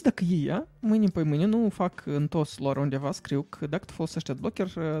curios dacă ei, mâine pe mâine, nu fac în tos lor undeva, scriu că dacă tu folosești adblocker,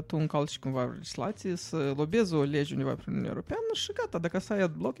 tu încalci cumva legislație, să lobezi o lege undeva prin Uniunea Europeană și gata, dacă să ai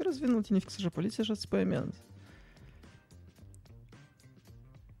adblocker, îți vine la tine fixă și poliția și îți păi amendă.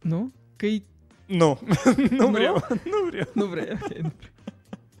 Nu? Că-i... Nu. Nu vreau. Ok, nu vreau.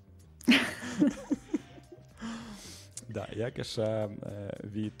 Da, e ca așa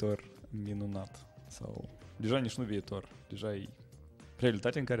viitor minunat. Sau deja nici nu viitor, deja e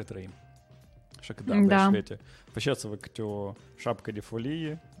realitatea în care trăim. Așa că da. Fete, faceți-vă câte o șapcă de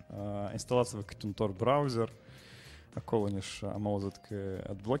folie, instalați-vă câte un Tor browser, acolo nici am auzit că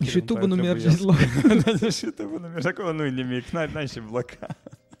adblocker. Și YouTube nu merge zloc. Și YouTube nu merge, acolo nu e nimic, n-ai și bloca.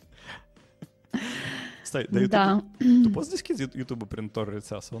 Stai, dar YouTube, tu poți deschizi YouTube-ul prin Tor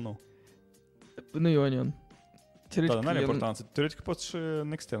rețea sau nu? Nu e Onion. Da, dar n-are importanță. Teoretic poți și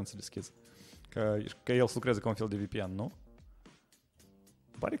în extern să deschizi. Că el să lucreze ca un fel de VPN, nu?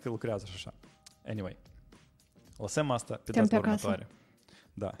 Pare că lucrează și așa. Anyway. Lăsăm asta pe data următoare.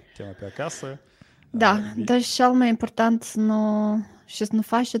 Da, tema pe acasă. Da, dar și cel mai important să nu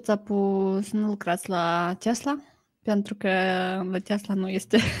faceți să nu lucrați la Tesla, pentru că la Tesla nu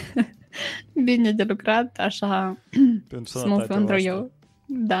este bine de lucrat, așa să mă fiu eu.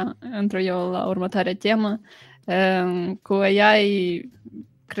 Da, eu la următoarea temă. Cu AI,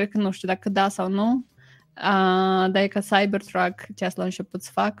 cred că nu știu dacă da sau nu, dar e ca Cybertruck Tesla a început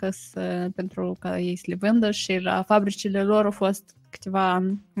să facă pentru ca ei să le vândă și la fabricile lor au fost câteva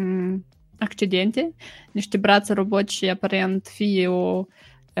accidente, niște brațe robotice aparent fie o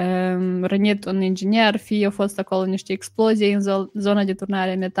rănit un inginer, fie au fost acolo niște explozii în zona de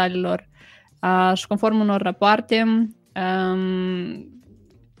turnare a metalelor și conform unor rapoarte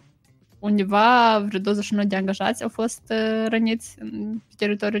undeva vreo 21 de angajați au fost răniți pe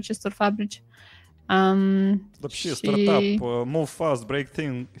teritoriul acestor fabrici Вообще, Și- startup, move fast, break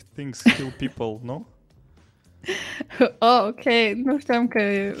things, kill people, nu? Oh, ok, nu știam că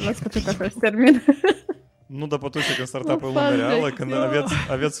l-ați făcut acest termen. Nu, dar atunci când startup-ul în Move lume fast, reală, break când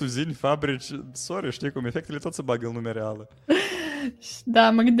aveți uzini, fabrici, sorry, știi cum, efectele tot se bagă în lume reală.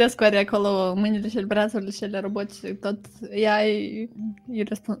 Da, mă gândesc că are acolo mâinile și brațurile și ele roboți, tot ea e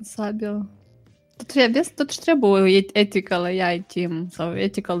responsabil. Totuși trebuie ethical AI team sau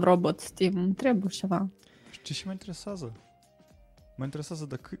ethical robots team, trebuie ceva. Știi ce mă interesează? Mă interesează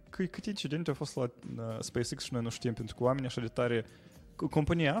câte incidente au fost la SpaceX și noi nu știm, pentru că oamenii așa de tare...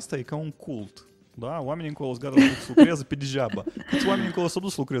 Compania asta e ca un cult. Da? Oamenii încolo sunt gata să lucreze pe degeaba. Câți oameni încolo s-au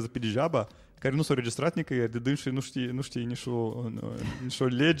dus să lucreze pe degeaba, care nu s-au registrat nicăieri, de dânsi nu știe nicio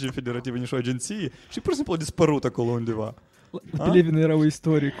lege federativă, nicio agenție și pur și simplu au dispărut acolo undeva. La Pelevin era o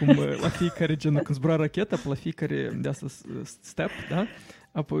istorie cum la fiecare genul când zbura racheta, pe la fiecare de asta step, da?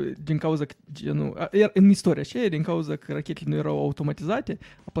 Apoi, din cauza că genul... În istoria aceea, din cauza că rachetele nu erau automatizate,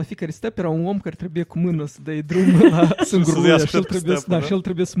 la fiecare step era un om care trebuie cu mână să dea drumul la singurul și el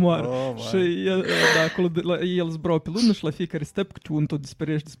trebuie să moară. Și el zbrau pe lună și la fiecare step câte unul tot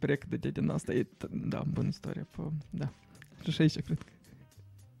dispărea că din asta. Da, bună istorie. Da. Și aici, cred că.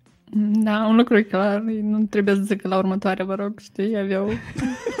 Da, un lucru e clar, nu trebuie să zic la următoare, vă rog, știi, aveau...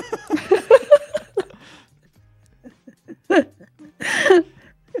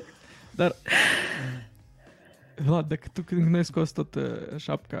 Dar, Vlad, dacă tu când ai scos tot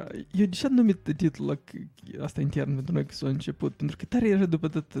șapca, eu de ce am numit titlul asta intern pentru noi că s-a început? Pentru că tare e după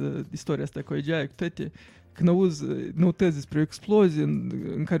tot istoria asta cu AGI, cu toate, când auzi noutăți despre o explozie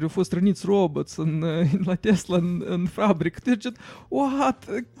în care au fost răniți roboți la Tesla în fabrică, tu zici, what,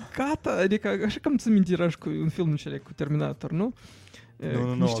 gata, adică așa cam ți minte era și cu un film cu Terminator, nu?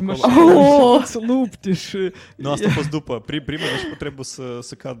 Nu, acolo... să lupte și... Nu, asta a fost după. Prima deci trebuie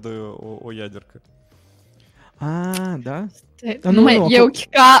să cadă o iadercă. Da? Eu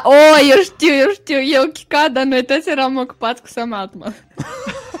chica... eu știu, eu chica, dar noi toți eram ocupați cu Samatma.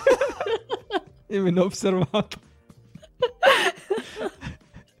 Nimeni n-a observat.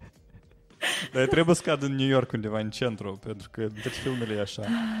 Dar trebuie să cadă în New York undeva, în centru, pentru că toate filmele e așa.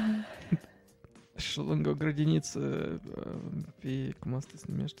 Și lângă o grădiniță pe, cum asta se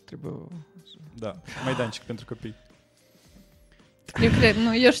numește, trebuie... Da, maidancic pentru copii.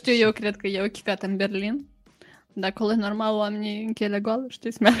 Eu cred că eu chicat în Berlin. Dar acolo e normal oamenii în chele goală,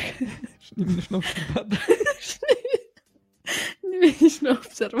 știi, să meargă. Și nimeni nici n-a observat. Nimeni nici n-a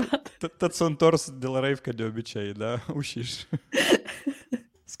observat. Tot s-a întors de la rave ca de obicei, da? Ușiș.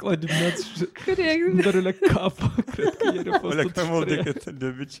 Scula dimineață și Corect. îmi doare la cap. Cred că ieri a fost Olea tot mai mult prea. decât de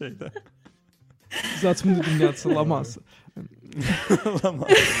obicei, da. Zați mult dimineață la masă. La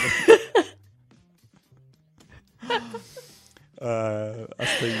masă,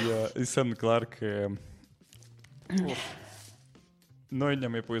 asta e semn clar că noi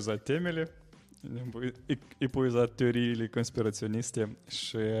ne-am epuizat temele, ne-am epuizat teoriile conspiraționiste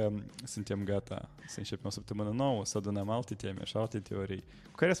și suntem gata să începem o săptămână nouă, să adunăm alte teme și alte teorii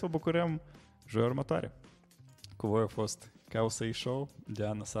cu care să vă bucurăm joia următoare. Cu voi a fost Causei Show,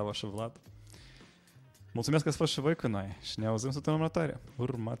 Diana, Sava și Vlad. Mulțumesc că ați fost și voi cu noi și ne auzim săptămâna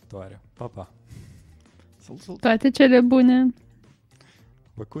următoare. Pa, pa! Toate cele bune!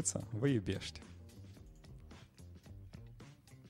 Băcuța, vă iubește!